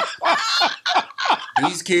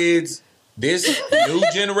 These kids, this new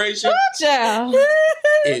generation Child.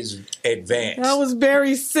 is advanced. I was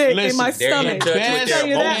very sick in my Listen, They're in stomach. touch Best with their Tell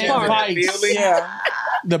you that emotions part. and their Advice. feelings. Yeah.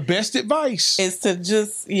 The best advice. Is to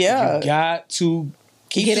just, You got to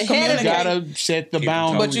keep Get the ahead of it. communication. gotta set the Keep it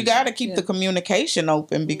boundaries. But you got to keep the communication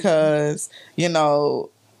open because,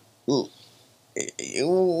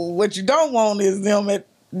 what you don't want is them at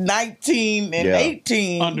 19 and Yeah.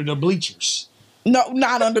 18. under the bleachers. No,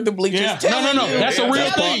 not under the bleachers. Yeah. telling No. you- That's a real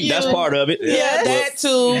Yeah. thing. That's part of it. Yeah, that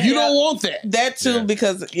too. You don't want that. That too, Yeah.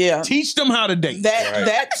 because, Teach them how to date. that Right.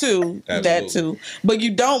 that too, that Absolutely. too. But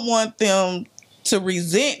you don't want them to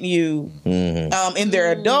resent you Mhm. in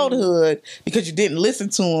their adulthood because you didn't listen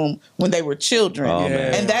to them when they were children. Oh,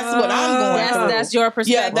 man. And that's what I'm going through. That's your Yeah,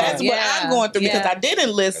 perspective. that's what I'm going through because I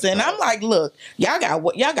didn't listen. I'm like, look, y'all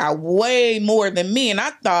got way more than me, and I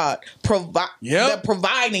thought Yep.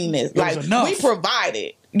 providing this, was like enough. we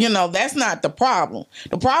provided. That's not the problem.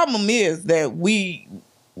 The problem is that we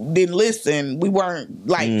didn't listen. We weren't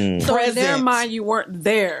like So in present. their mind, you weren't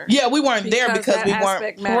there. Yeah, we weren't there Because because that we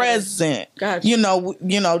aspect weren't matters. present.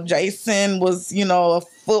 Gotcha. Jason was,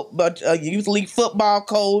 a youth league football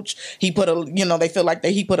coach. He put they feel like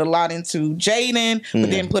that he put a lot into Jaden, but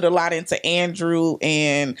then put a lot into Andrew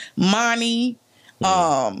and Monty.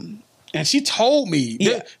 And she told me.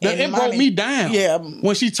 Yeah, It and broke money. me down. Yeah.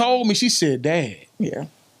 When she told me, she said, "Dad," Yeah.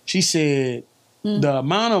 she said, "the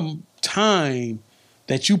amount of time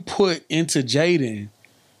that you put into Jaden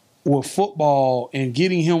with football and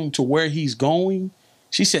getting him to where he's going,"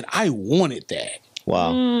 she said, "I wanted that."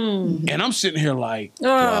 Wow. And I'm sitting here like,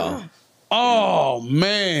 Wow. oh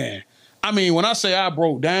man. I mean, when I say I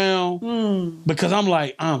broke down, because I'm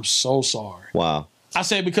like, I'm so sorry. Wow. I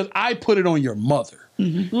say because I put it on your mother.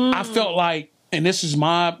 I felt like, and this is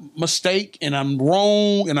my mistake, and I'm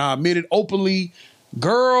wrong, and I admit it openly.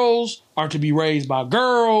 Girls are to be raised by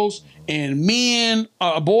girls, and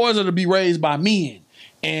boys are to be raised by men.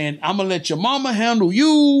 And I'm gonna let your mama handle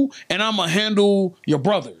you, and I'm gonna handle your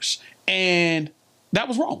brothers. And that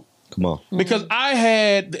was wrong Come on. because I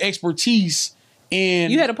had the expertise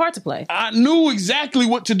in. You had a part to play. I knew exactly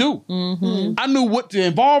what to do. I knew what to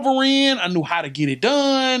involve her in. I knew how to get it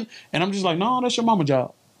done. And I'm just like, no, that's your mama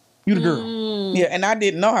job. You the girl. Yeah, and I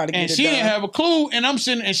didn't know how to get And it she done. didn't have a clue. And I'm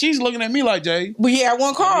sitting and she's looking at me like, Jay, We had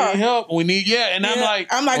one we car. need help. We need, And I'm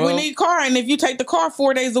like, we well, need car, and if you take the car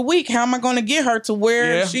 4 days a week, how am I going to get her to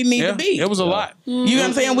where she need to be? It was a lot. You know what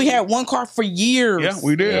I'm saying? We had one car for years. Yeah,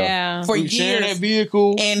 we did. Yeah. For We shared that years.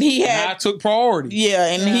 vehicle. And he and had I took priority.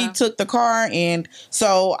 Yeah, and he Yeah. took the car, and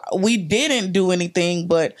so we didn't do anything.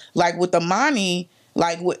 But like with Amani,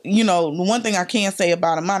 the one thing I can say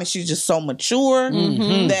about Amani, she's just so mature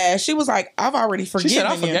that she was like, "I've already She forgiven said,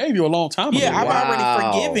 I you." forgave you a long time ago. Yeah, I've Wow.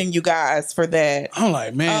 already forgiven you guys for that. I'm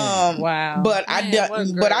like, man. Wow. But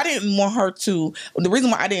Man, what I grace. didn't want her to. The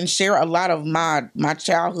reason why I didn't share a lot of my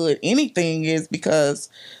childhood anything is because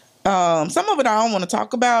some of it I don't want to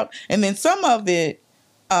talk about, and then some of it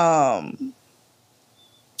I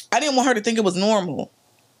didn't want her to think it was normal.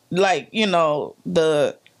 like, you know,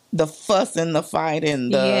 the fussing, the fighting,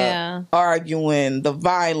 the arguing, the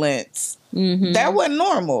violence. That wasn't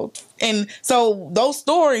normal. And so those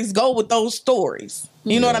stories go with those stories.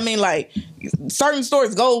 You know what I mean? Like, certain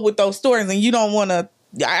stories go with those stories, and you don't want to.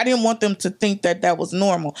 I didn't want them to think that that was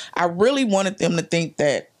normal. I really wanted them to think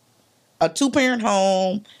that a 2-parent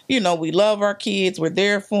home, you know, we love our kids, we're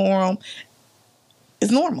there for them.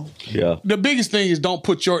 It's normal. Yeah. The biggest thing is don't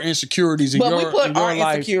put your insecurities in But your, we put in your our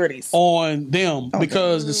life insecurities on them,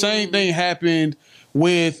 because the same thing happened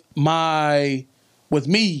with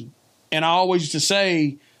me. And I always used to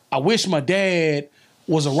say, I wish my dad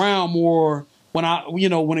was around more when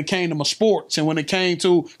it came to my sports, and when it came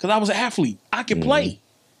to, because I was an athlete. I could play.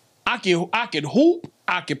 I could hoop.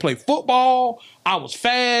 I could play football. I was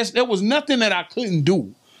fast. There was nothing that I couldn't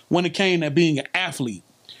do when it came to being an athlete.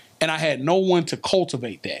 And I had no one to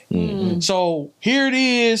cultivate that. So here it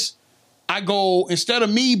is. I go, instead of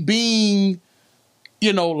me being,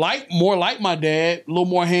 more like my dad, a little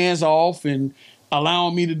more hands off and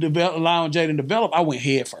allowing me to develop, allowing Jaden to develop, I went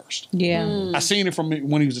head first. Yeah. I seen it from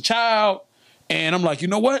when he was a child, and I'm like, you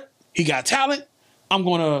know what? He got talent. I'm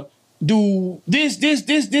gonna do this, and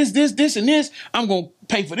this. I'm gonna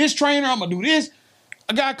pay for this trainer. I'm gonna do this.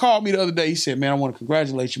 A guy called me the other day. He said, man, I want to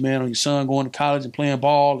congratulate you, man, on your son going to college and playing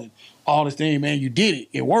ball and all this thing, man. You did it.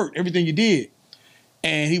 It worked. Everything you did.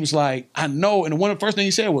 And he was like, I know. And one of the first things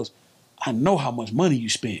he said was, I know how much money you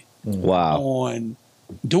spent on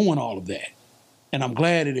doing all of that. And I'm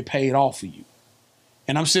glad that it paid off for you.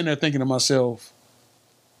 And I'm sitting there thinking to myself,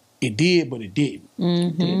 it did, but it didn't.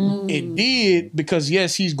 It did because,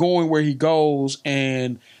 yes, he's going where he goes,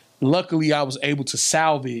 and luckily I was able to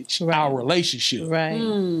salvage our relationship.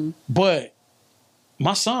 Right. But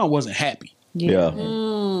my son wasn't happy. Yeah.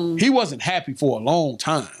 He wasn't happy for a long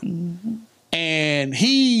time. And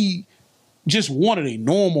he just wanted a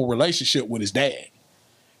normal relationship with his dad.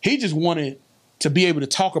 He just wanted to be able to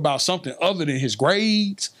talk about something other than his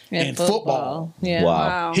grades and football. Yeah.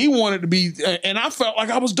 Wow. He wanted to be, and I felt like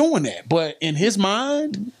I was doing that. But in his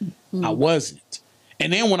mind, I wasn't.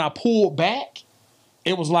 And then when I pulled back,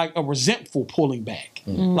 it was like a resentful pulling back.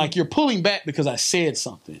 Like you're pulling back because I said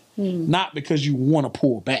something, not because you want to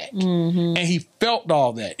pull back. And he felt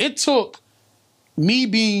all that. It took me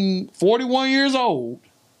being 41 years old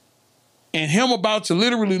and him about to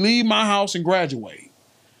literally leave my house and graduate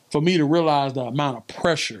for me to realize the amount of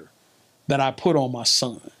pressure that I put on my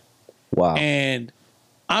son. Wow. And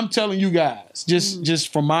I'm telling you guys,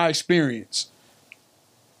 just from my experience,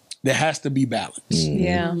 there has to be balance.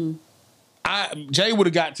 Yeah. Jay would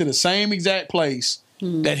have got to the same exact place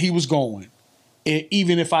that he was going,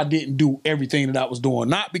 even if I didn't do everything that I was doing.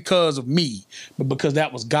 Not because of me, but because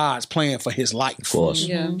that was God's plan for his life. Of course.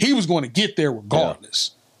 Yeah. He was going to get there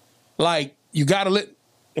regardless. Like, you got to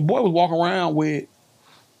the boy was walking around with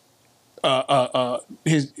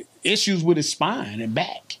his issues with his spine and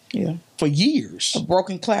back for years. A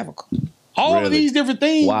broken clavicle. All of Really? these different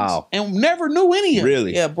things. Wow. And never knew any of it.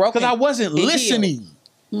 Really? Yeah, broken. Because I wasn't It listening.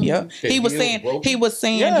 Yeah. His He was heel saying broken? he was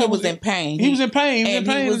saying Yeah, he it was was- in pain. He was in pain. He was in And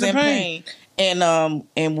pain. he was in pain.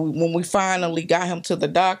 And when we finally got him to the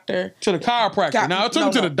doctor, To the chiropractor. Now, I took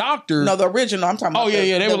him to the doctor. No, the original. I'm talking about. Oh,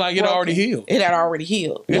 yeah. They the were like, it already healed. It had already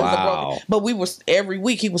healed. It was a Wow. broken- But we was every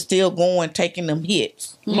week he was still going, taking them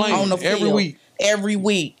hits Playing on the field every week. every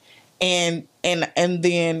week, and then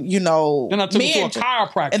Then I took him to a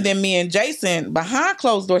chiropractor. and then me and Jason behind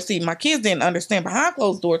closed doors. See, my kids didn't understand behind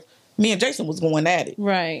closed doors. Me and Jason was going at it,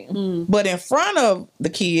 Right. but in front of the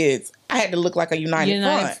kids, I had to look like a united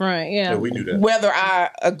front. front. Yeah, Yeah. we do that. Whether I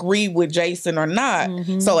agree with Jason or not.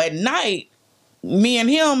 So at night, me and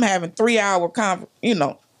him having 3-hour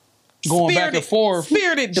going back and forth.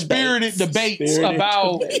 spirited debates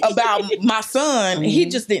about about my son. He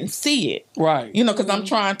just didn't see it, right. because I'm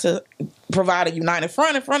trying to provide a united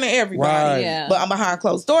front in front of everybody. Right. Yeah. But I'm behind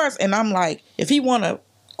closed doors, and I'm like, if he want to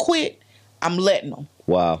quit, I'm letting him.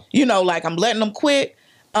 Wow. I'm letting him quit.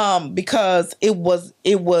 Because it was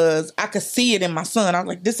I could see it in my son. I was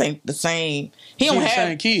like, this ain't the same. He don't Ain't the have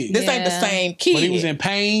same kid. This ain't the Yeah. same kid. But he was in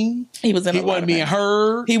pain. He was in. He a lot wasn't of being pain.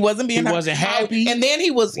 heard. He wasn't being. He wasn't happy. And then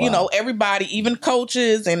he was, everybody, even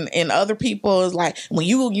coaches and other people, is like, when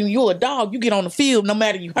you're a dog, you get on the field, no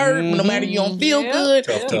matter you hurt, no matter you don't feel Yeah. good,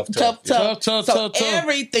 Tough. So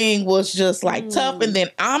everything was just like tough, and then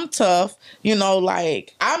I'm tough.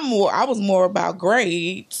 I was more about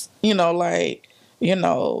grades.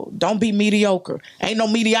 don't be mediocre. Ain't no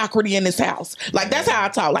mediocrity in this house. Like, that's how I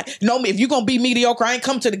talk. Like, no, if you're going to be mediocre, I ain't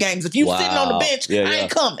come to the games. If you sitting on the bench, I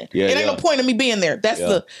ain't coming. It ain't no point in me being there.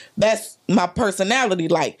 That's my personality.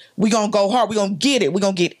 Like, we going to go hard. We going to get it. We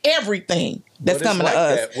going to get everything that's coming to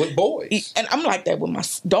us. That with boys. And I'm like that with my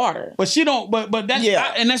daughter. But she don't, but that's,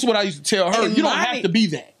 and that's what I used to tell her. And you don't have to be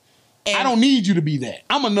that. I don't need you to be that.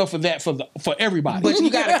 I'm enough of that for everybody. But you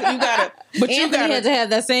gotta. But Anthony you gotta had to have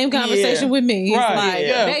that same conversation with me. He's like,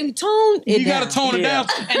 baby, tone it down. You gotta tone it down.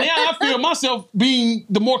 And now I feel myself being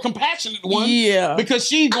the more compassionate one. Yeah. Because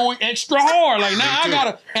she's going extra hard. Like, now I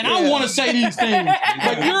gotta, and I want to say these things.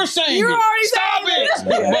 But you're saying You're already stop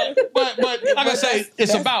saying it. But like I say,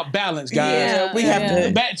 it's about balance, guys. Yeah, we have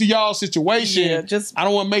to. Back to y'all situation. I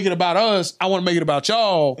don't want to make it about us. I want to make it about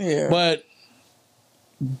y'all. Yeah. But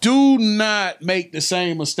do not make the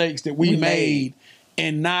same mistakes that we made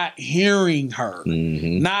and not hearing her.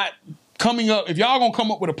 Not coming up. If y'all gonna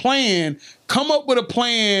come up with a plan, come up with a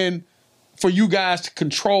plan for you guys to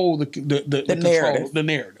control the narrative. The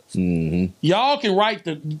narrative. Y'all can write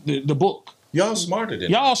the book. Y'all smarter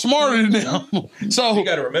than Y'all smarter than them. So you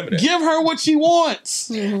gotta remember that. Give her what she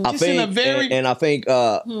wants. I think, and I think,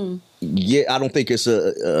 I don't think it's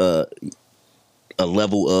a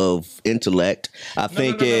level of intellect. I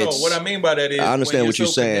think it's. No. What I mean by that is, I understand what you're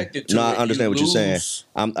so saying. No, I understand what you're saying.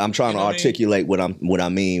 I'm trying to articulate what I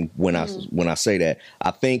mean when I say that.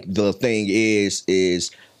 I think the thing is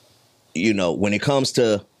when it comes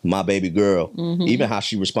to my baby girl, even how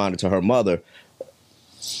she responded to her mother,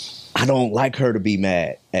 I don't like her to be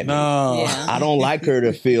mad at me. No. Yeah. I don't like her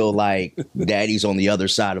to feel like daddy's on the other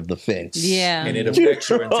side of the fence. Yeah. And it affects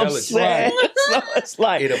your intelligence. Right. So it's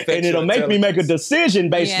like, and it'll make me make a decision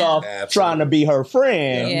based off trying to be her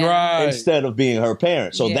friend Right. instead of being her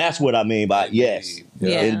parent. So that's what I mean by yes.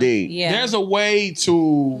 Indeed. Yeah. There's a way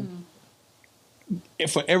to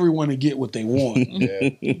for everyone to get what they want.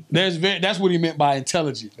 That's what he meant by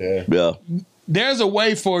intelligent. Yeah. There's a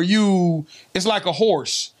way for you. It's like a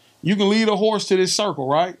horse. You can lead a horse to this circle,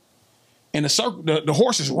 right? And the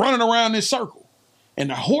horse is running around this circle,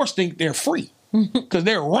 and the horse think they're free because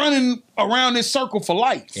they're running around this circle for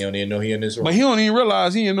life. He don't even know he in this ring. But he don't even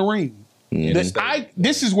realize he in the ring.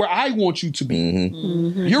 This is where I want you to be.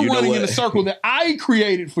 You're running in the circle that I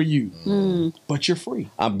created for you, but you're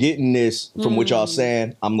free. I'm getting this from what y'all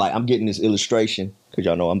saying. I'm getting this illustration because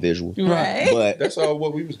y'all know I'm visual, Right. But That's all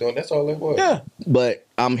what we was doing. That's all it was. Yeah. but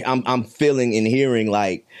I'm feeling and hearing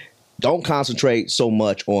like, don't concentrate so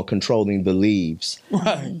much on controlling the leaves.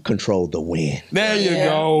 Right. Control the wind. There you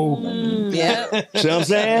go. Yeah. See what I'm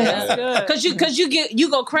saying? That's good. Because you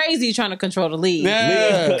go crazy trying to control the league.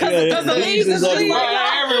 Yeah. Because the leaves is leaving.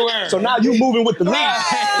 Everywhere. So now you moving with the leaves.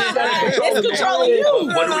 It's controlling you.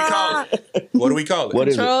 What do we call it? What do we call it? What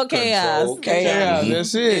is it? Control chaos. Control chaos. Yeah,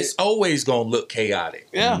 that's it. It's always gonna look chaotic.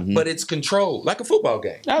 Yeah. But it's controlled, like a football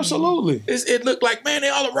game. Absolutely. It looked like, man, they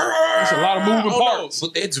all It's a lot of moving parts.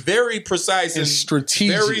 It's very precise and It's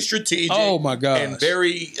strategic. Very strategic. Oh my gosh. And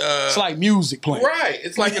very It's like music playing. right.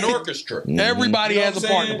 It's like an orchestra. Everybody You know has what a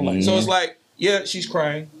I'm part to saying? play. So it's like, yeah, she's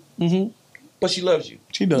crying, but she loves you.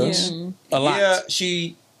 She does. A lot. Yeah,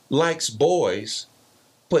 she likes boys,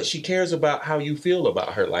 but she cares about how you feel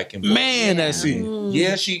about her liking boys. Man, that's it.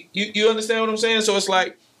 Yeah, you understand what I'm saying? So it's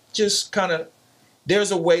like, just kind of,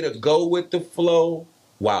 there's a way to go with the flow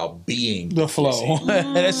while being The flow.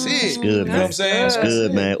 That's It's it. good, You know what man. I'm saying? It's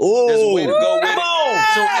good, man. There's a way to Oh, go with come it.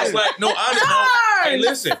 on. So it's like, no, honestly, hey,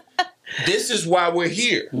 listen, this is why we're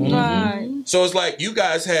here. Right. So it's like you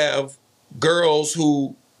guys have girls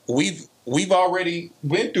who we've already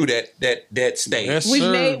went through that stage. Yes, We've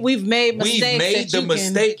sir. made We've mistakes. made the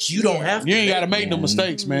mistakes. You don't have to. You ain't make got to make no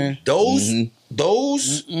mistakes, man.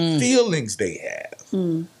 those feelings they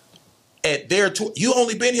have. At their you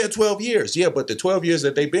only been here 12 years. Yeah, but the 12 years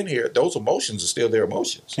that they've been here, those emotions are still their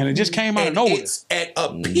emotions. And it just came out of And nowhere. it's at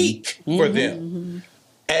a peak for them.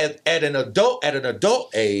 At an adult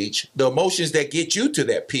age, the emotions that get you to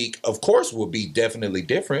that peak, of course, will be definitely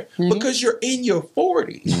different because you're in your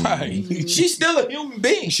 40s. Right. She's still a human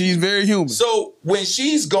being. She's very human. So when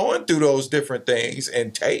she's going through those different things,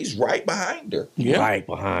 and Tay's right behind her, Yeah. Right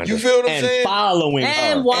behind You her. feel what I'm and saying? following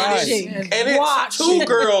And her. watching. and it's two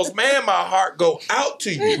girls, man, my heart go out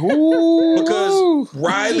to you. Ooh. Because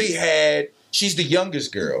Riley she's the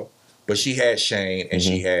youngest girl, but she had Shane and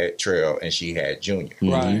she had Trell and she had Junior.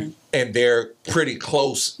 Right. And they're pretty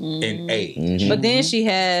close in age. But then she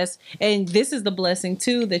has, and this is the blessing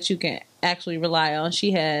too that you can actually rely on.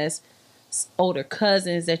 She has older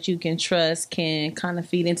cousins that you can trust, can kind of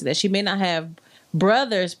feed into that. She may not have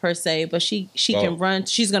brothers per se, but she can run.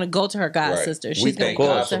 She's gonna go to her god sister. Right. She's We gonna thank go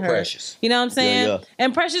God to for her. Precious. You know what I'm saying? Yeah.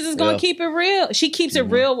 And Precious is gonna keep it real. She keeps it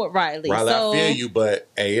real with Riley. Riley, So, I feel you, but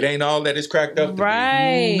hey, it ain't all that it's cracked up to be.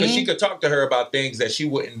 right. Because she could talk to her about things that she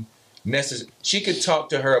wouldn't necessarily. She could talk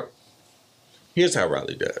to her. Here's how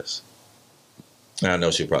Riley does. I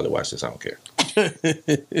know she'll probably watch this. I don't care.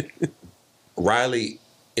 Riley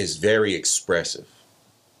is very expressive,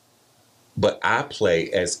 but I play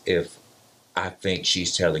as if I think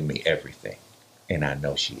she's telling me everything, and I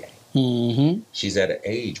know she ain't. Mm-hmm. She's at an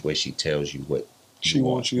age where she tells you what She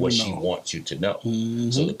wants you to what know. she wants you to know.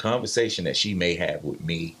 Mhm. So the conversation that she may have with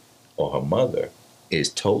me or her mother is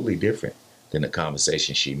totally different than the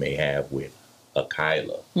conversation she may have with a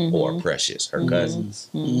Kyla or a Precious, her cousins.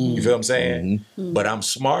 You feel what I'm saying? But I'm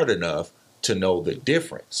smart enough to know the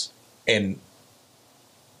difference, and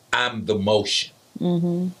I'm the motion.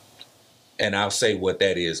 And I'll say what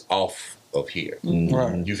that is off of here.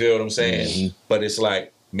 Right. You feel what I'm saying? But it's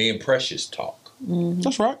like me and Precious talk.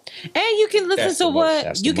 That's right. And you can listen That's to the what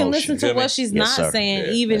That's you the can motion. listen to Feel me? what she's Yes, not sir. saying,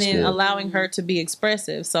 Yeah, even that's in good. allowing her to be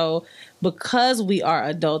expressive. So because we are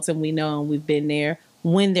adults and we know and we've been there,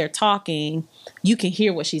 when they're talking, you can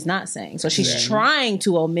hear what she's not saying. So she's Exactly. trying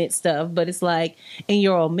to omit stuff, but it's like in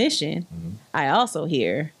your omission, I also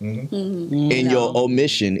hear. And your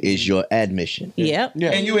omission is your admission. Yep. Yeah.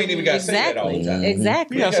 And you ain't even got to say that all the Exactly. time.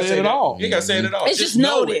 Exactly. You gotta say it at all. You got to say it at all. It's just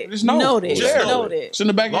noted. Just know it. Noted. Just know it. Noted. It's in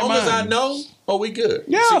the back As of long your as I mind. know, we good.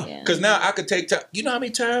 Yeah. Because now I could take time. You know how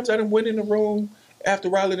many times I done went in the room after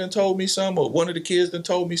Riley done told me something, or one of the kids done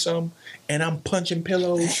told me something, and I'm punching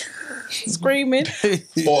pillows. Screaming.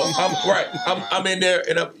 Or I'm in there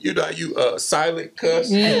and you silent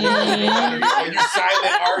cuss. Or you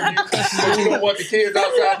silent argue. So you don't want the kids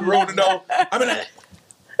outside the room to know. I mean,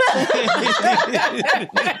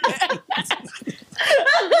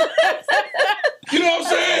 you know what I'm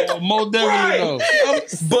saying? Most definitely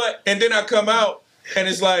Right. But and then I come out and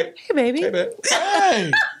it's like, Hey, baby. hey, babe.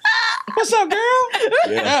 Hey, what's up, girl?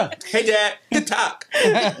 Yeah. Hey, Dad. Good talk.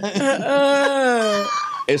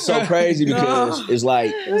 It's so crazy because it's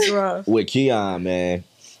like It's rough. with Keon, man,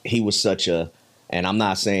 he was such a, and I'm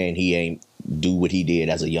not saying he ain't do what he did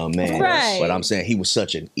as a young man, Right. but I'm saying he was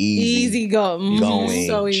such an Easy go. going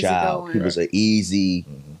So easy child. going. He was an easy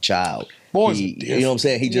child. Boys He- are you different. know what I'm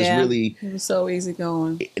saying? He just Yeah. really, He was so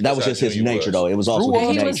easygoing. that was how just his Junior nature was. though. It was also Drew his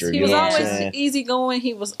He was, nature. he You was know what I'm always saying? easygoing.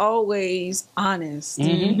 He was always honest.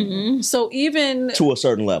 Mm-hmm. So even To a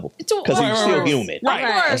certain level. Because he was still right. human.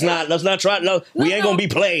 Right. Let's not try, no, we ain't no. gonna be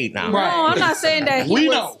played now. no, I'm not saying that he We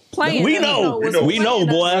was know. playing. We them. know. No, was We know, playing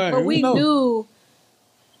them. boy. But we We know. knew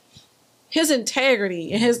his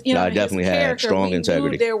integrity and his, I his definitely had character. strong We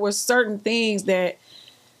integrity. Knew there were certain things that,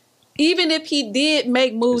 even if he did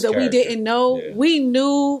make moves His that we character. didn't know, Yeah. we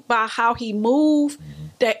knew by how he moved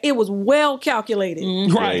that it was well calculated.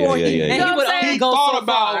 Right. Before Yeah, he, yeah, yeah. you know And he what would I'm saying? only He go thought so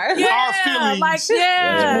about far. our feelings like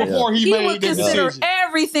yeah. before he made would the consider decision.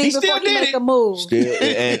 everything He before still he did make it. a move. Still,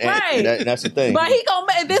 and Right. that's the thing. But he gonna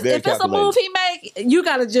make Very if it's a move he make, you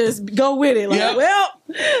gotta just go with it. Like, Yep. well,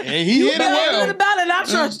 And he hit it better well. about it. I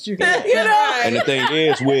trust you. You know. And the thing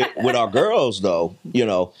is, with our girls though, you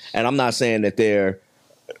know, and I'm not saying that they're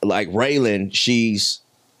like Raylan. She's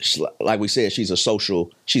like we said, she's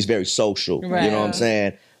very social. Right. You know what I'm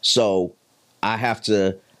saying? So I have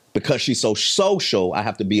to, because she's so social, I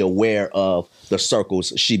have to be aware of the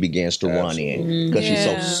circles she begins to run in because she's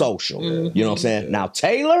so Yeah. social. You know what I'm saying? Now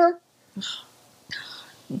Taylor,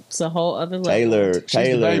 It's a whole other level. Taylor's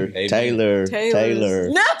baby. Taylor's Taylor's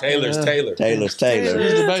Taylor.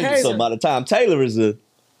 Taylor. So by the time Taylor is a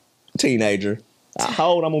teenager, how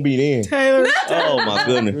old I'm gonna be then? Taylor. Oh my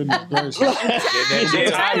goodness! Goodness gracious.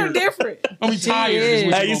 Taylor different. I'm tired. is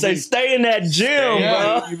what Hey, you you gonna say be. stay in that gym,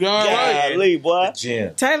 Yeah, bro. you all right. Golly, boy.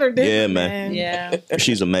 Jim. Taylor different. Yeah, man. Yeah.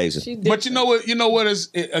 She's amazing. She But you know what? You know what is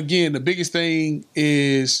again the biggest thing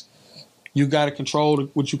is you got to control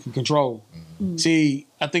what you can control. See,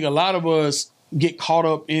 I think a lot of us get caught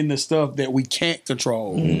up in the stuff that we can't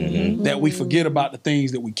control, that we forget about the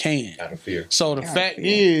things that we can. Out of fear. So the fact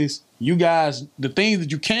is, you guys, the things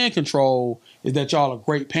that you can control is that y'all are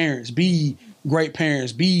great parents. Be great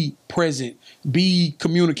parents. Be present. Be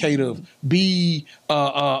communicative. Be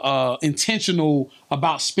intentional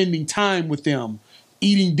about spending time with them,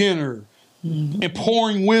 eating dinner, and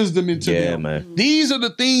pouring wisdom into Yeah, them. man. These are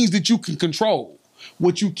the things that you can control.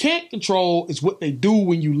 What you can't control is what they do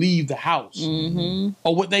when you leave the house,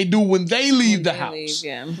 or what they do when they leave the house.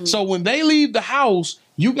 Yeah. So when they leave the house,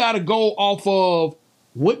 you got to go off of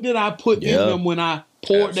what did I put in Yeah. them when I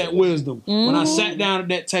poured that Absolutely. wisdom, when I sat down at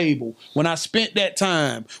that table, when I spent that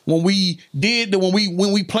time, when we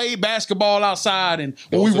played basketball outside, and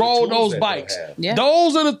when Those we are the rolled tools those that bikes. they'll have. Yeah.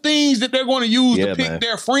 Those are the things that they're going to use Yeah, to pick man.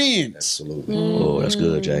 their friends. Absolutely. Oh, that's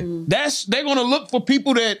good, Jay. They're going to look for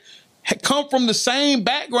people that come from the same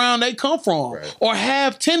background they come from, Right. or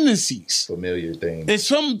have tendencies. Familiar things. It's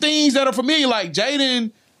some things that are familiar. Like Jaden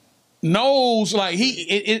knows, like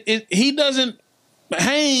he doesn't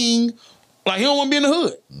hang, like he don't want to be in the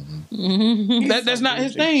hood. That's not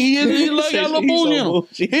his thing. He got a little He's bougie so in him.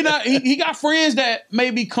 bougie. He got friends that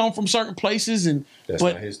maybe come from certain places, and That's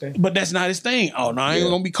but not his thing. But that's not his thing. Oh no, I ain't Yeah.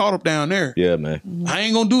 gonna be caught up down there. Yeah, man. I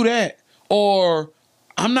ain't gonna do that. Or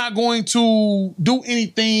I'm not going to do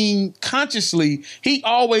anything consciously. He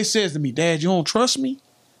always says to me, Dad, you don't trust me?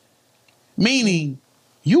 Meaning,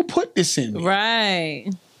 you put this in me. Right.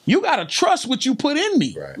 You gotta trust what you put in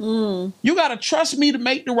me. Right. You gotta trust me to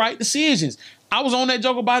make the right decisions. I was on that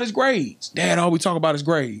joke about his grades. Dad always talk about his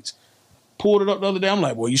grades. Pulled it up the other day. I'm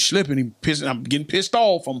like, well, you slipping. I'm getting pissed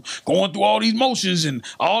off. I'm going through all these motions and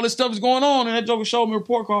all this stuff is going on. And that joker showed me a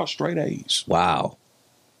report card, straight A's. Wow.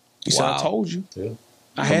 He said, Wow. I told you. Yeah.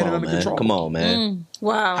 I had it Come on, under man. control. Come on, man.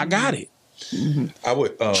 Wow. I got it. I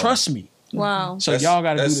would Trust me. Wow. So y'all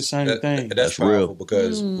got to do the same thing. That's That's powerful real.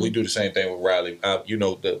 because we do the same thing with Riley. You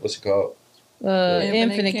know what's it called?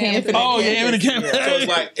 Infinite Campus. Oh, yeah, every camera. So it's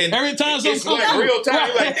like and Every time it's something like comes real time.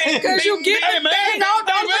 You're like, Because you get Hey, the man. thing on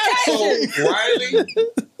notification. so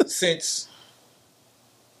Riley, since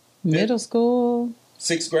Middle school.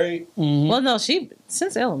 6th grade, Well, no, since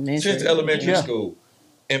elementary. since elementary Yeah. school,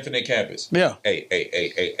 Infinite Campus. Yeah.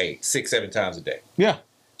 Hey, 6-7 times a day. Yeah.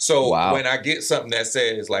 So Wow. when I get something that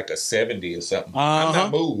says like a 70 or something, I'm Uh-huh.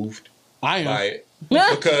 not moved I am. by it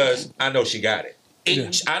because I know she got it.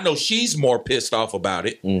 I know she's more pissed off about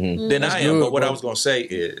it than I am. good, But what bro. I was going to say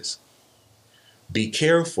is be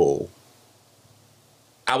careful.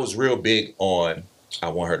 I was real big on I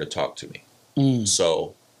want her to talk to me.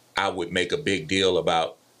 So I would make a big deal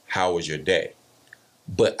about how was your day.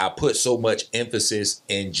 But I put so much emphasis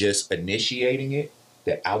in just initiating it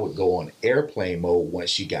that I would go on airplane mode once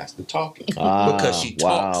she got to talking because she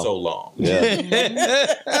talked wow. so long.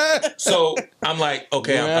 Yeah. So I'm like,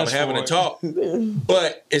 okay, I'm Yes, having a Lord. talk.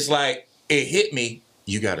 But it's like, it hit me.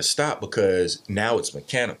 You got to stop because now it's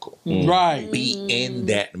mechanical. Right. Be in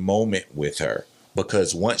that moment with her.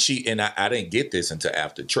 Because once and I didn't get this until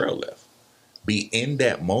after Trail left. Be in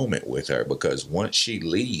that moment with her because once she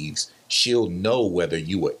leaves, she'll know whether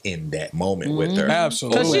you were in that moment with her.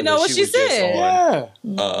 Absolutely. Because she know whether what she was just said.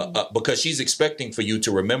 Yeah. because she's expecting for you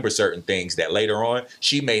to remember certain things that later on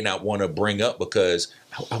she may not want to bring up because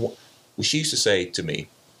she used to say to me,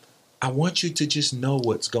 I want you to just know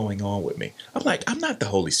what's going on with me. I'm like, I'm not the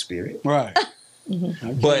Holy Spirit. Right.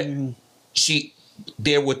 But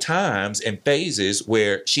there were times and phases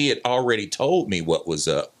where she had already told me what was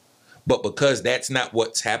up. But because that's not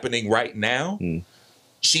what's happening right now,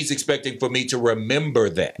 she's expecting for me to remember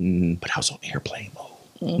that. But I was on airplane mode.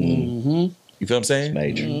 You feel what I'm saying?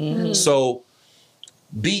 Major. So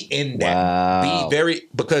be in that. Wow. Be very,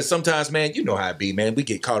 because sometimes, man, you know how it be, man. We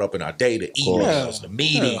get caught up in our day, the course. emails, the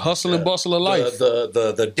meetings, Hustle and bustle of life.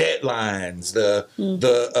 the deadlines, the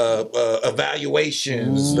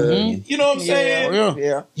evaluations. You know what I'm saying? Yeah.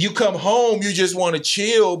 Yeah. You come home, you just want to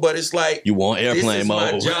chill, but it's like You want this airplane is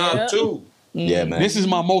my mode. job too. Yeah, man. This is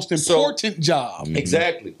my most important job.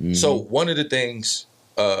 Exactly. So one of the things,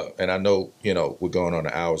 and I know, we're going on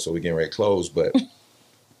an hour, so we're getting ready to close, but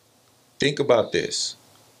think about this.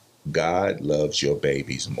 God loves your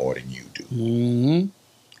babies more than you do.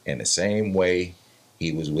 And the same way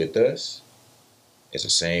he was with us, it's the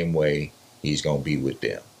same way he's going to be with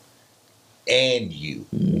them. And you.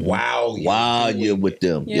 While you're with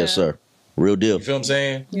them. Yeah. Yes, sir. Real deal. You feel what I'm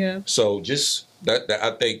saying? Yeah. So just, that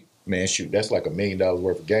I think, man, shoot, that's like $1 million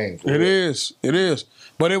worth of game. For It real. is. It is.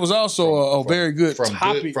 But it was also a very good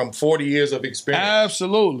topic. From 40 years of experience.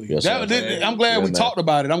 Absolutely. Yes, sir. I'm glad we man. talked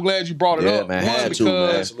about it. I'm glad you brought it Yeah, up. man. One, Had to,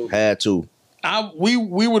 because man. Had to. we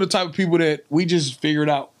were the type of people that we just figured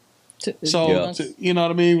out. So Yeah. you know what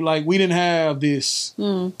I mean? Like we didn't have this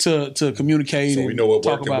to communicate. So we and know what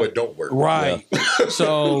talk worked and about. what don't work. Right.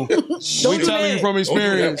 So we do telling you that. from Don't do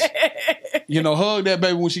that. experience. Hug that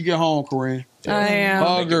baby when she get home, Corinne. I am.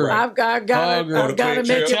 Hug her. I've got Hug her. I've got to Quick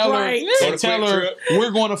make trip. it right. Go to And tell Quick her Trip.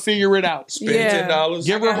 we're going to figure it out. Spend Yeah. $10.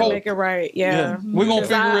 Give her Gotta hope. make it right. Yeah. We're gonna 'Cause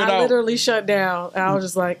figure it I out. literally shut down. I was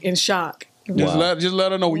just like in shock. Just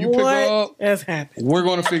let her know when you pick her What up. has happened? We're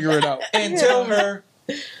going to figure it out. And tell her,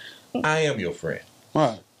 I am your friend.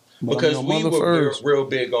 Right. But Because I'm we your were mother first. real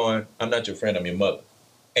big on, I'm not your friend, I'm your mother.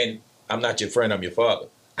 And I'm not your friend, I'm your father.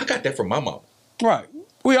 I got that from my mama. Right.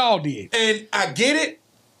 We all did. And I get it,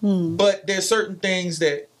 but there's certain things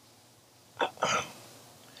that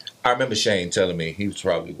I remember Shane telling me. He was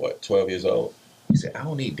probably 12 years old. He said, "I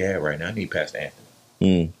don't need Dad right now. I need Pastor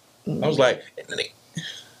Anthony." I was like,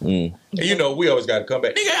 and you know, we always got to come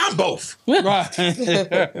back. Nigga, I'm both. Right.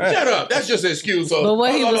 Shut up. That's just an excuse. But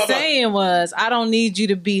what he was saying was, I don't need you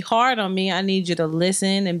to be hard on me. I need you to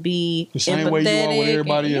listen and be The same empathetic. way you are with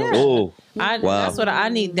everybody else. Oh, wow. That's what I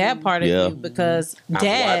need. That part of Yeah. you, because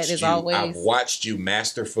Dad is always. I've watched you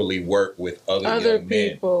masterfully work with other young men.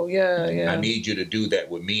 people. Yeah. I need you to do that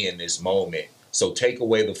with me in this moment. So take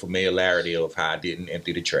away the familiarity of how I didn't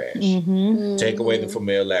empty the trash. Take away the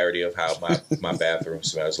familiarity of how my bathroom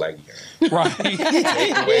smells like urine. Right. Take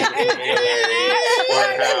away the familiarity of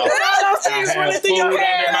how I have food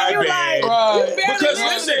under my bed. Right. Because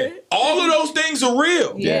listen, all of those things are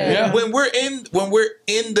real. Yeah. When we're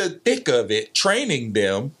in the thick of it, training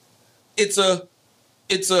them, it's a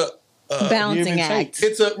balancing give and take. act.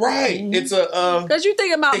 it's a Because you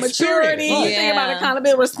think about maturity, Experience. you think about Yeah.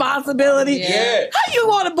 accountability, responsibility. yeah. How you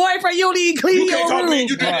want a boyfriend? You don't even clean You can't your talk to me. room.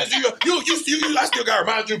 You do this. You I still got to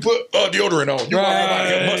remind you to put deodorant on. You want everybody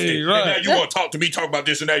here musty. Right. And now you want to talk to me, talk about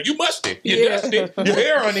this and that. You musty. You Yeah. dusty. Your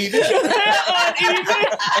hair uneven. You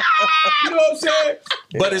know what I'm saying?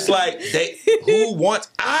 But it's like,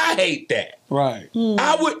 I hate that. Right.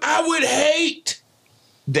 I would hate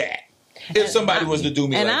that if somebody was to do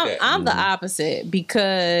me And like that. I'm the opposite,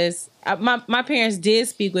 because my parents did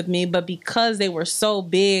speak with me, but because they were so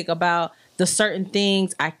big about the certain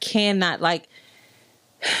things, I cannot, like,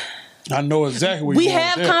 I know exactly what we you're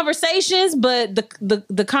have conversations, but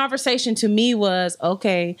the conversation to me was,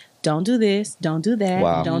 okay, don't do this, don't do that,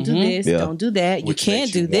 Wow. don't do this, Yeah. don't do that. Which you can't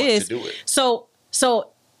makes you do want this. to do it. So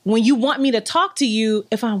when you want me to talk to you,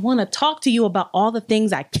 if I want to talk to you about all the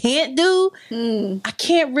things I can't do, I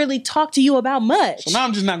can't really talk to you about much. So now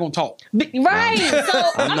I'm just not going to talk. Right. So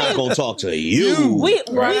I'm not gonna talk to you. we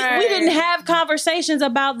Right. didn't have conversations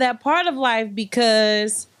about that part of life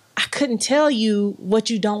because I couldn't tell you what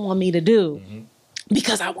you don't want me to do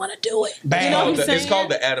because I want to do it. Bad. You know what I'm It's saying?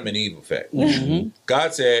 called the Adam and Eve effect.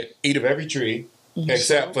 God said, eat of every tree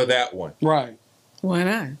except for that one. Right. Why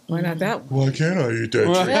not? Why not that one? Why can't I eat that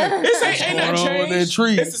Right. tree? It's ain't Going not on with changed. that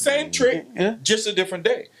tree. It's the same trick, Yeah. just a different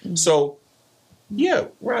day. So, yeah,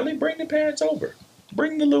 Riley, bring the parents over.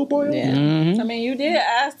 Bring the little boy over. Yeah. Mm-hmm. I mean, you did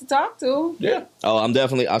ask to talk to. Yeah. Oh, I'm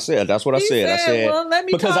definitely. I said that's what I He said. I said, said well, let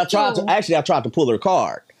me because I talk tried to to him. actually. I tried to pull her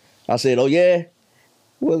card. I said, "Oh yeah,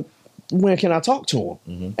 well, when can I talk to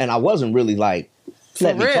him?" And I wasn't really like,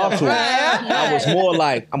 "Let me real. talk to him." Right. I was more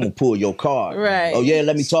like, "I'm gonna pull your card." Right. Oh yeah,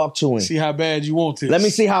 let me talk to him. See how bad you want this. Let me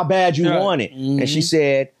see how bad you Right. want it. And she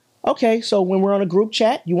said, "Okay, so when we're on a group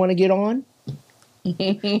chat, you want to get on?"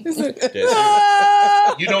 That's it.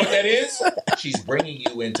 You know what that is? She's bringing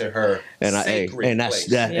you into her And sacred and that's place.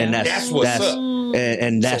 that, and that's That's what's up.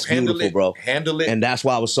 and that's So handle beautiful, it, bro. Handle it. And that's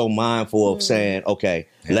why I was so mindful of saying, "Okay,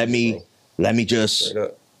 let me just." Straight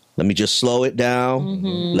up. Let me just slow it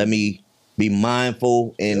down. Let me be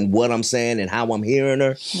mindful in what I'm saying and how I'm hearing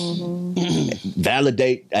her.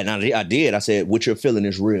 Validate. And I did. I said, what you're feeling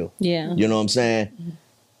is real. Yeah. You know what I'm saying?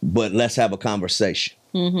 But let's have a conversation.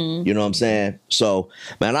 You know what I'm saying? So,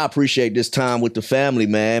 man, I appreciate this time with the family,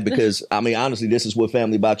 man, because, I mean, honestly, this is what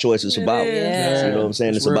Family by Choice is about. is. You know what I'm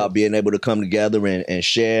saying? It's real. about being able to come together and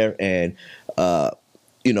share and,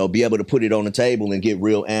 you know, be able to put it on the table and get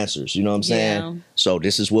real answers. You know what I'm saying? Yeah. So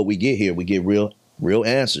this is what we get here. We get real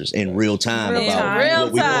answers in real time Real about time. Real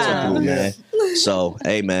what we going time. through, man. So,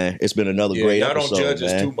 hey, man, it's been another Yeah, great y'all episode, don't judge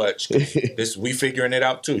man. us too much. This we figuring it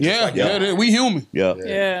out too. just Yeah, like y'all. yeah, we human.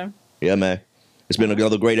 Yeah. Yeah. Man. It's been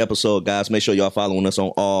another great episode, guys. Make sure y'all following us on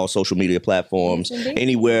all social media platforms. Yes, indeed.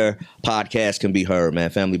 Anywhere podcasts can be heard, man.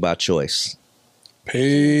 Family by Choice.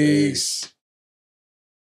 Peace.